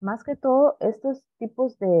 Más que todo, estos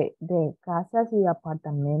tipos de casas y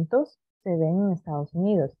apartamentos se ven en Estados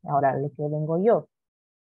Unidos. Ahora, lo que vengo yo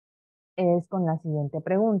es con la siguiente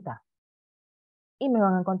pregunta. Y me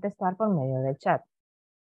van a contestar por medio del chat.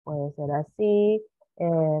 Puede ser así.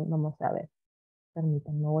 Vamos a ver.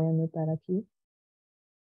 Permítanme, voy a anotar aquí.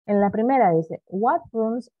 En la primera dice, what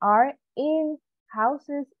rooms are in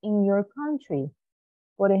houses in your country?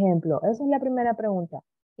 Por ejemplo, esa es la primera pregunta.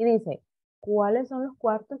 Y dice, ¿cuáles son los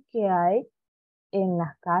cuartos que hay en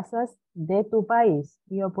las casas de tu país?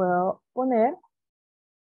 Y yo puedo poner,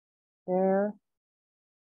 there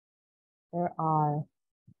are.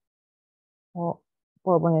 O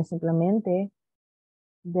puedo poner simplemente,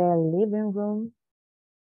 the living room.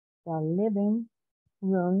 The living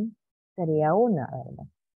room sería una, ¿verdad?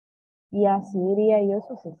 Y así iría yo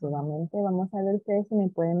sucesivamente. Vamos a ver ustedes si me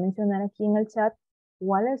pueden mencionar aquí en el chat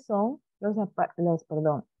cuáles son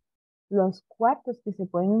los cuartos que se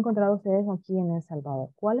pueden encontrar ustedes aquí en El Salvador.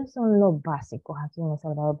 ¿Cuáles son los básicos aquí en El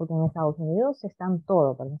Salvador? Porque en Estados Unidos están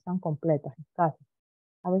todos, pero están completos las casas.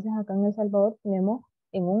 A veces acá en El Salvador tenemos,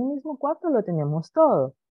 en un mismo cuarto lo tenemos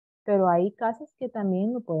todo, pero hay casas que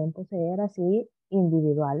también lo pueden poseer así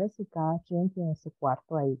individuales y cada quien tiene su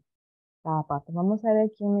cuarto ahí. Cada parte. Vamos a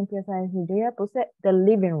ver quién empieza a decir. Yo ya puse the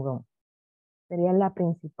living room. Sería la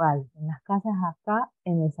principal en las casas acá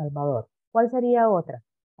en El Salvador. ¿Cuál sería otra?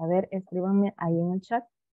 A ver, escríbanme ahí en el chat.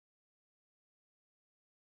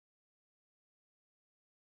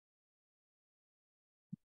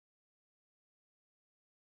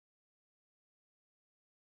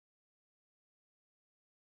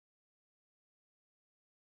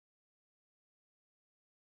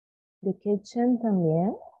 The kitchen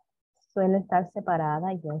también suele estar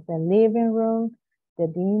separada. Yes, the living room, the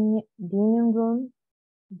dining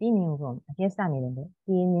room. Aquí está, miren,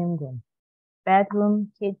 dining room.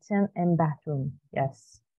 Bedroom, kitchen, and bathroom.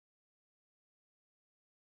 Yes.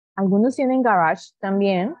 Algunos tienen garage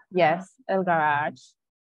también. Yes, el garage.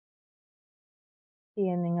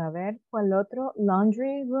 Tienen, a ver, ¿cuál otro?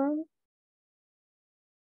 Laundry room.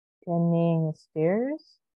 Tienen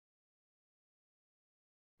stairs.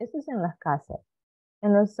 Eso es en las casas.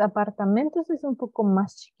 En los apartamentos es un poco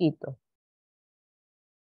más chiquito.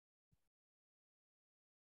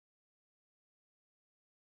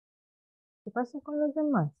 ¿Qué pasa con los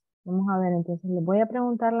demás? Vamos a ver, entonces les voy a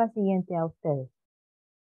preguntar la siguiente a ustedes.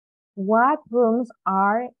 What rooms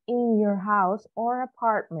are in your house or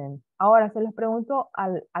apartment? Ahora se les pregunto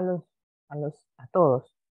a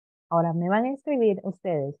todos. Ahora me van a escribir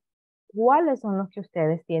ustedes cuáles son los que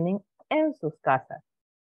ustedes tienen en sus casas.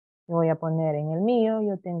 Yo voy a poner en el mío,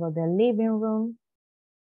 yo tengo the living room,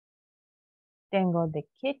 tengo the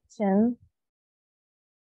kitchen,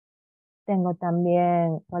 tengo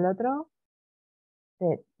también, ¿cuál otro?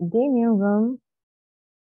 The dining room,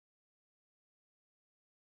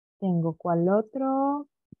 tengo ¿cuál otro?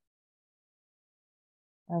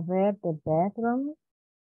 A ver, the bedroom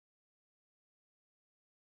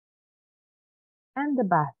and the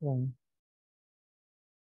bathroom.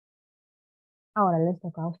 Ahora les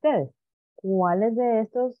toca a ustedes. ¿Cuáles de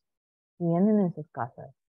estos tienen en sus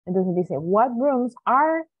casas? Entonces dice, what rooms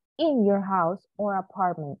are in your house or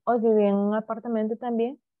apartment? O si viven en un apartamento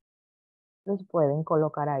también, los pueden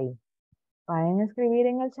colocar ahí. Pueden escribir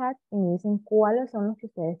en el chat y me dicen cuáles son los que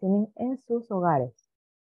ustedes tienen en sus hogares.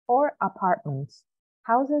 Or apartments.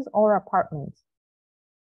 Houses or apartments.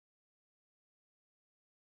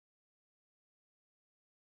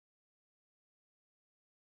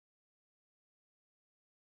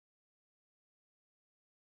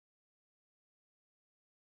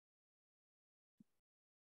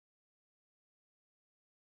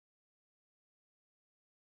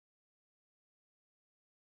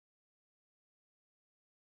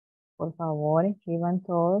 Por favor, escriban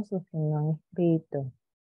todos los que no han escrito.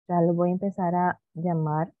 Ya los voy a empezar a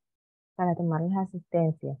llamar para tomarles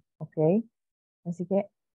asistencia, ¿ok? Así que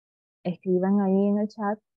escriban ahí en el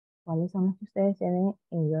chat cuáles son los que ustedes tienen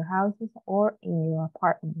in your houses or in your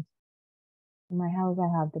apartments. In my house, I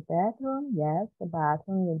have the bedroom. Yes, the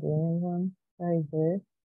bathroom, the dining room. Very good.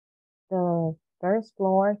 The first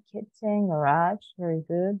floor, kitchen, garage. Very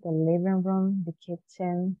good. The living room, the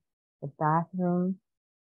kitchen, the bathroom.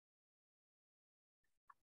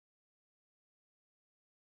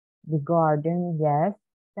 The garden, yes.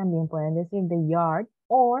 También pueden decir the yard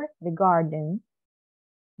or the garden.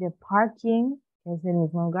 The parking, que es el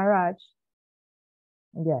mismo garage.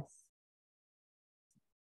 Yes.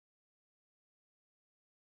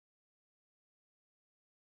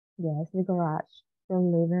 Yes, the garage. The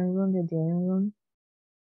living room, the dining room.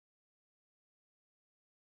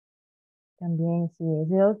 También, si es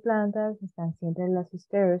de 2 plantas, están siempre las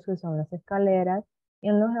stairs, que son las escaleras.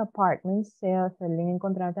 En los apartments se suelen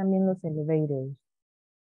encontrar también los elevators.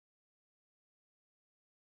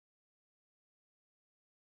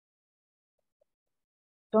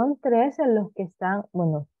 Son 13 los que están,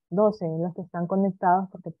 bueno, 12 los que están conectados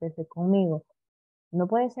porque empecé conmigo. No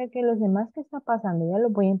puede ser que los demás que está pasando, ya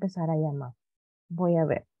los voy a empezar a llamar. Voy a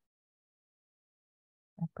ver.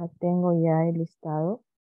 Acá tengo ya el listado.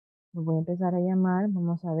 Los voy a empezar a llamar.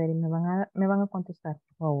 Vamos a ver y me van a contestar,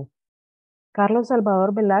 por favor. Carlos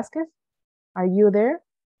Salvador Velázquez, are you there?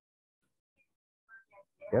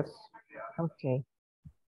 Yes. Ok.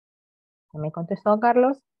 ¿Me contestó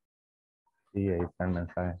Carlos? Sí, ahí está el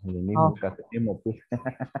mensaje. Lo mismo, Oh. casi mismo puse.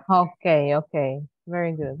 Ok, ok.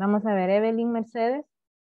 Very good. Vamos a ver, Evelyn Mercedes.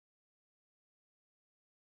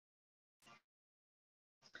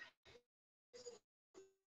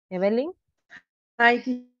 Evelyn. Hi,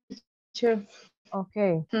 teacher. Ok,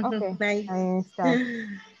 ok. Nice. Ahí está.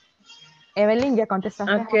 Evelyn, ¿ya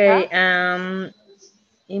contestaste Okay, acá?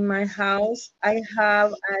 in my house, I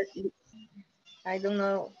have I don't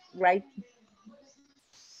know, right?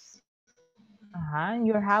 In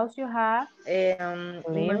your house you have In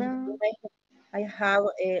my room, I have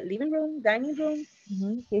a living room, dining room,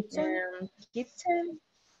 kitchen, kitchen,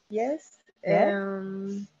 yes,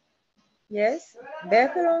 Bed? yes,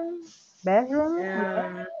 bedroom,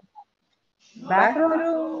 bedroom,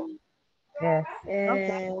 bathroom, yes,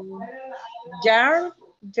 yard,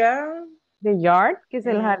 the yard, que es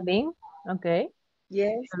el jardín, ok.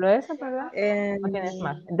 yes, Solo eso, ¿verdad? ¿O tienes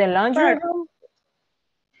más? The laundry park. room.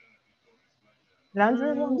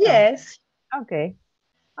 Laundry room, no. Yes. Ok,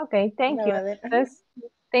 ok, thank you. Lavadera. Entonces,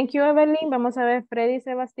 thank you, Evelyn. Vamos a ver, Freddy y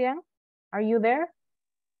Sebastián. Are you there?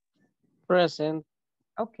 Present.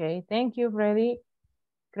 Ok, thank you, Freddy.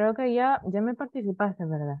 Creo que ya me participaste,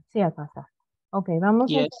 ¿verdad? Sí, acá está. Ok,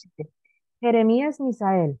 vamos a Yes. Jeremías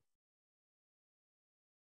Misael.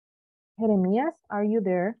 Jeremías, are you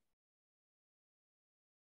there?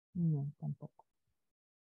 No, tampoco.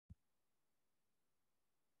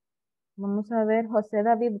 Vamos a ver, José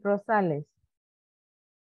David Rosales.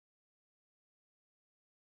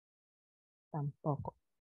 Tampoco.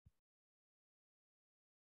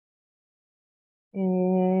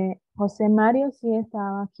 José Mario sí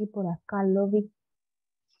estaba aquí por acá, lo vi.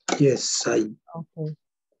 Yes, I. Ok,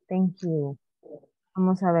 thank you.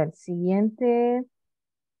 Vamos a ver, siguiente.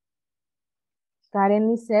 Karen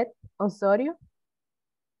Lisette Osorio.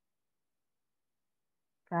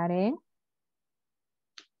 Karen.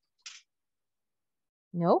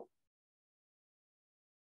 No.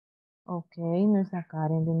 Ok, no está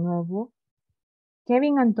Karen de nuevo.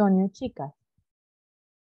 Kevin Antonio, chicas.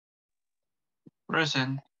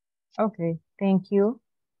 Present. Ok, thank you.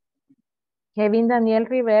 Kevin Daniel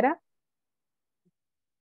Rivera.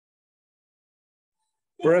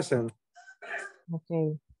 Present.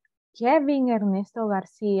 Ok. Kevin Ernesto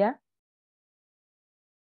García.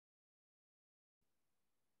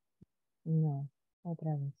 No,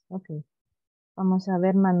 otra vez. Ok. Vamos a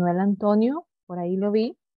ver Manuel Antonio. Por ahí lo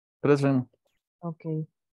vi. Present. Ok.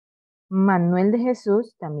 Manuel de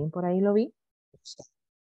Jesús. También por ahí lo vi.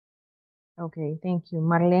 Ok, thank you.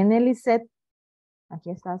 Marlene Lisette. Aquí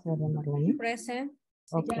está, ¿verdad, Marlene? Present.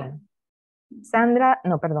 Ok. Sandra,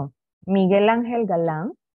 no, perdón. Miguel Ángel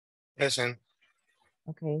Galán. Present.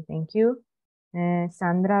 Ok, thank you.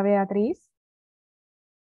 Sandra Beatriz.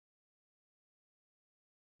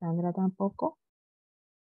 Sandra tampoco.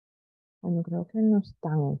 Bueno, creo que no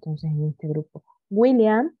están entonces en este grupo.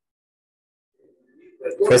 William.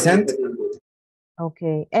 Present. Ok,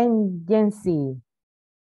 en Jency.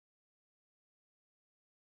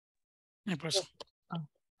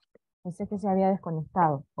 Pensé que se había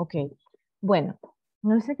desconectado. Ok, bueno,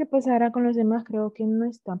 no sé qué pasará con los demás. Creo que no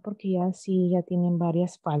están porque ya sí, ya tienen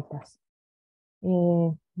varias faltas.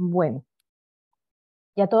 Bueno,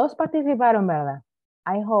 ya todos participaron, ¿verdad?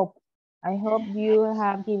 I hope you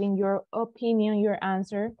have given your opinion, your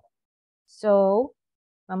answer. So,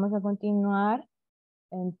 vamos a continuar.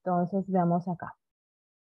 Entonces, veamos acá.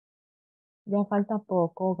 Ya falta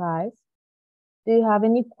poco, guys. Do you have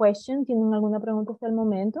any questions? ¿Tienen alguna pregunta hasta el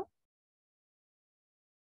momento?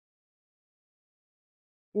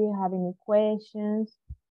 Do you have any questions?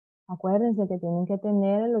 Acuérdense que tienen que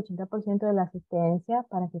tener el 80% de la asistencia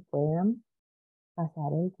para que puedan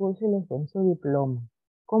pasar el curso y les den su diploma.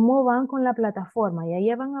 ¿Cómo van con la plataforma? ¿Ya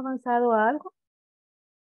llevan avanzado algo?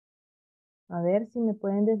 A ver si me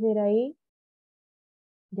pueden decir ahí.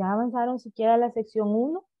 ¿Ya avanzaron siquiera la sección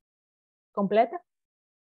 1 completa?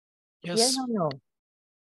 ¿Yes o no?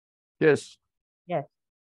 Yes. Yes.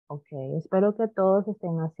 Ok, espero que todos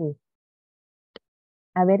estén así.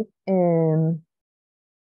 A ver,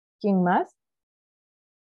 ¿quién más?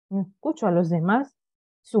 Escucho a los demás.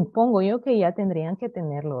 Supongo yo que ya tendrían que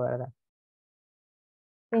tenerlo, ¿verdad?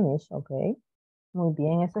 Finish, ok. Muy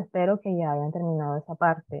bien, eso espero que ya hayan terminado esa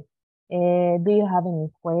parte. Do you have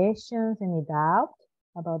any questions, any doubt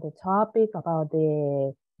about the topic, about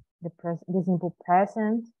the simple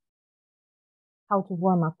present? How to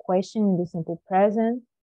form a question in the simple present.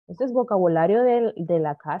 Este es vocabulario de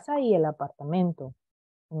la casa y el apartamento.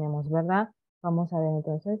 Tenemos, ¿verdad? Vamos a ver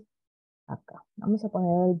entonces acá. Vamos a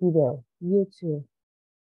poner el video. YouTube.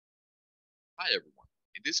 Hi everyone.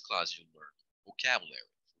 In this class you'll learn vocabulary.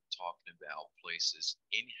 We're talking about places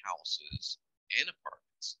in houses and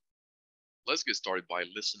apartments. Let's get started by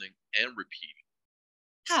listening and repeating.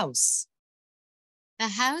 House. The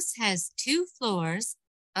house has 2 floors,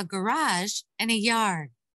 a garage, and a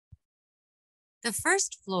yard. The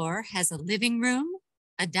first floor has a living room,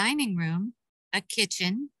 a dining room, a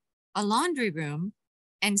kitchen, a laundry room,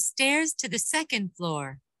 and stairs to the second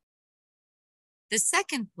floor. The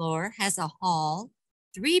second floor has a hall,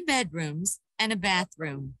 3 bedrooms, and a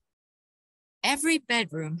bathroom. Every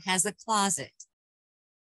bedroom has a closet.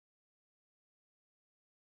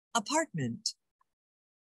 Apartment.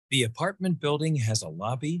 The apartment building has a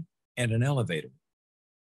lobby and an elevator.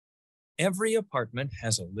 Every apartment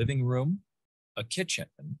has a living room, a kitchen,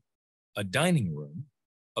 a dining room,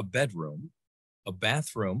 a bedroom, a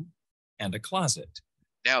bathroom, and a closet.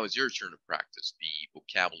 Now it's your turn to practice the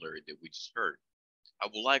vocabulary that we just heard. I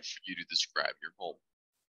would like for you to describe your home.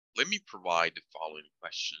 Let me provide the following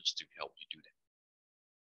questions to help you do that.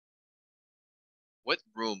 What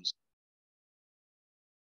rooms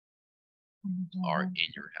are in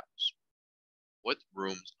your house? What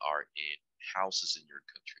rooms are in houses in your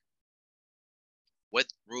country? What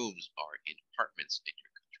rooms are in apartments in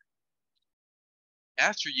your country?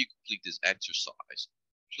 After you complete this exercise,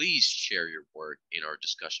 please share your work in our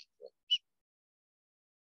discussion forums.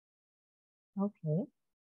 Ok.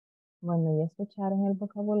 Bueno, ya escucharon el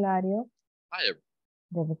vocabulario. Hi everyone.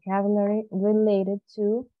 The vocabulary related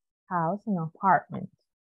to house and apartment.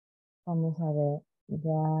 Vamos a ver,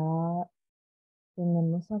 ya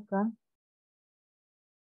tenemos acá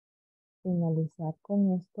finalizar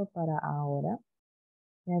con esto para ahora.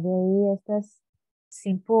 Ya de ahí estas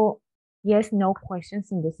simple yes, no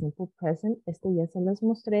questions in the simple present. Esto ya se los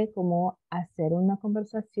mostré cómo hacer una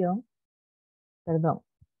conversación. Perdón.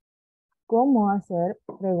 Cómo hacer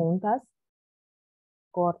preguntas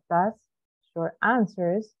cortas, short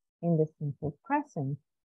answers in the simple present.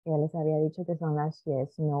 Ya les había dicho que son las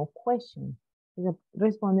yes, no questions.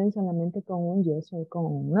 Responden solamente con un yes o con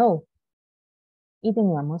un no. Y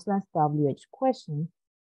teníamos las WH questions.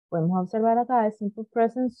 Podemos observar acá el simple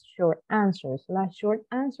present short answers. Las short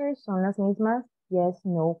answers son las mismas yes,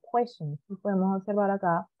 no questions. Y podemos observar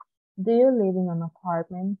acá, do you live in an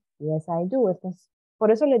apartment? Yes, I do. Por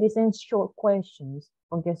eso le dicen short questions,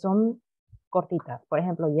 porque son cortitas. Por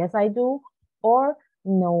ejemplo, yes, I do, or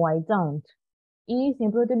no, I don't. Y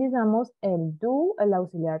siempre utilizamos el do, el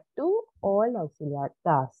auxiliar to o el auxiliar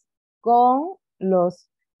does con los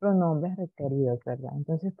pronombres requeridos, ¿verdad?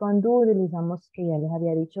 Entonces con do utilizamos, que ya les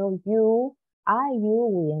había dicho, you, I, you,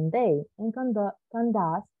 we, and they. Y con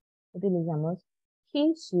does utilizamos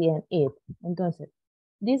he, she, and it. Entonces,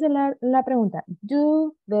 dice la pregunta,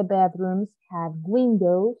 do the bedrooms have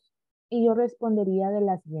windows? Y yo respondería de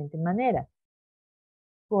la siguiente manera.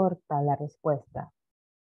 Corta la respuesta.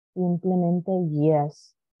 Simplemente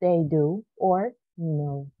yes, they do, or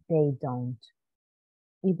no, they don't.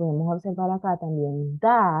 Y podemos observar acá también,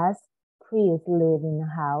 does Chris live in a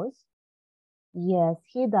house? Yes,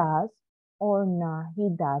 he does, or no, he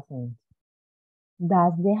doesn't.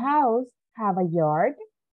 Does the house have a yard?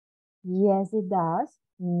 Yes, it does,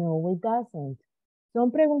 no, it doesn't.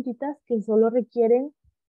 Son preguntitas que solo requieren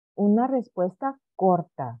una respuesta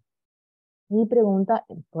corta. Mi pregunta,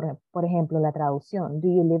 por ejemplo, la traducción. Do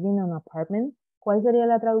you live in an apartment? ¿Cuál sería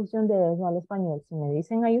la traducción de eso al español? Si me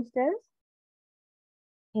dicen ahí ustedes.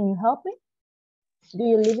 Can you help me? Do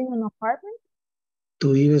you live in an apartment?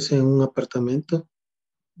 ¿Tú vives en un apartamento?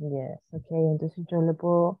 Yes, ok. Entonces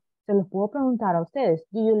se los puedo preguntar a ustedes.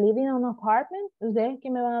 Do you live in an apartment? ¿Ustedes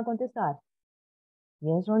qué me van a contestar?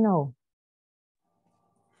 Yes or no?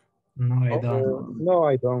 No, I don't.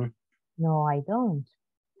 No, I don't. No, I don't.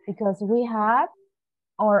 Because we have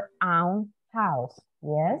our own house.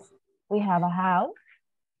 Yes, we have a house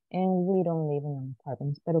and we don't live in an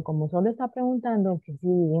apartment. Pero como solo está preguntando que si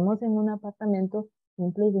vivimos en un apartamento,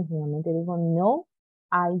 simple y sencillamente digo, no,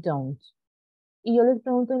 I don't. Y yo les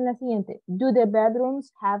pregunto en la siguiente, do the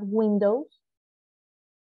bedrooms have windows?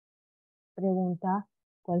 Pregunta,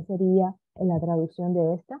 ¿cuál sería la traducción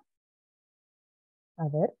de esta? A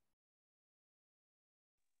ver.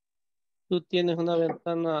 Tú tienes una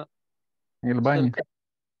ventana En el baño. cerca de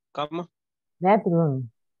la cama. Bedroom.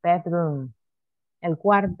 Bedroom. El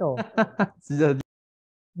cuarto. Sí, ya-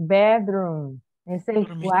 Bedroom. Es el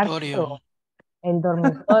Dormitorio. cuarto. El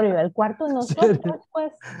dormitorio. El cuarto de nosotros,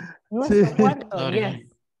 pues. Nuestro Sí. cuarto. Dormitorio.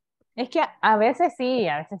 Yes. Es que a veces sí,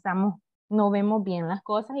 a veces no vemos bien las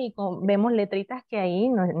cosas y vemos letritas que ahí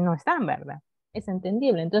no están, ¿verdad? Es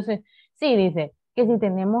entendible. Entonces, sí, dice que si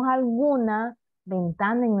tenemos alguna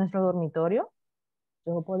ventana en nuestro dormitorio,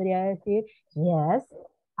 yo podría decir, yes,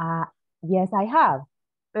 yes, I have.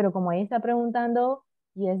 Pero como ahí está preguntando,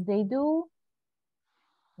 yes, they do,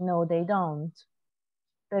 no, they don't.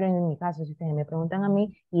 Pero en mi caso, si ustedes me preguntan a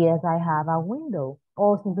mí, yes, I have a window.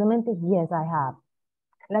 O simplemente, yes, I have.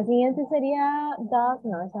 La siguiente sería,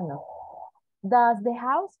 no, esa no. Does the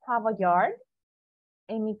house have a yard?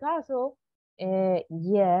 En mi caso,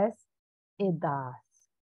 yes, it does.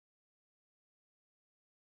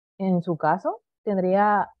 En su caso,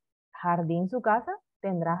 ¿tendría jardín su casa?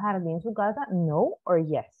 ¿Tendrá jardín su casa? No or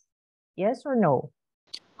yes. Yes or no.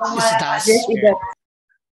 Yes, it does. Yes, it does.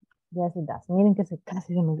 Yes, it does. Miren que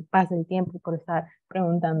casi se me pasa el tiempo por estar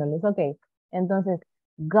preguntándoles. Ok, entonces,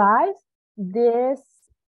 guys, this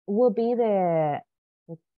will be the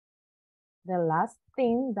last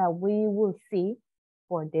thing that we will see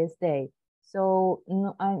for this day. So,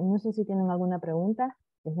 no sé si tienen alguna pregunta.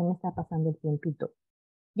 Ya se me está pasando el tiempito.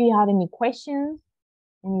 Do you have any questions?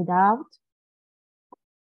 Any doubt?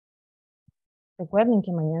 Recuerden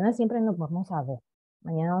que mañana siempre nos vamos a ver.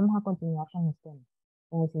 Mañana vamos a continuar con los temas.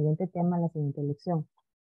 Con el siguiente tema, la siguiente lección.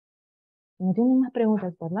 No tienen más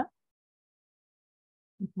preguntas, ¿verdad?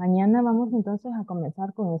 Mañana vamos entonces a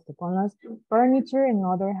comenzar con esto, con los furniture and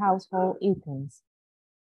other household items.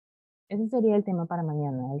 Ese sería el tema para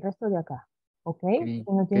mañana, el resto de acá. ¿Ok? Si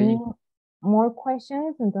no tienen more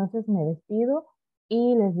questions, entonces me despido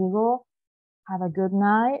y les digo, have a good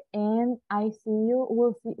night and we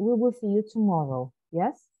will see you tomorrow.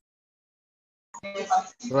 Yes?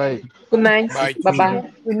 Right. Good night. Bye.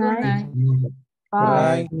 Bye-bye. Good night. Good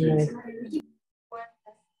Bye. night.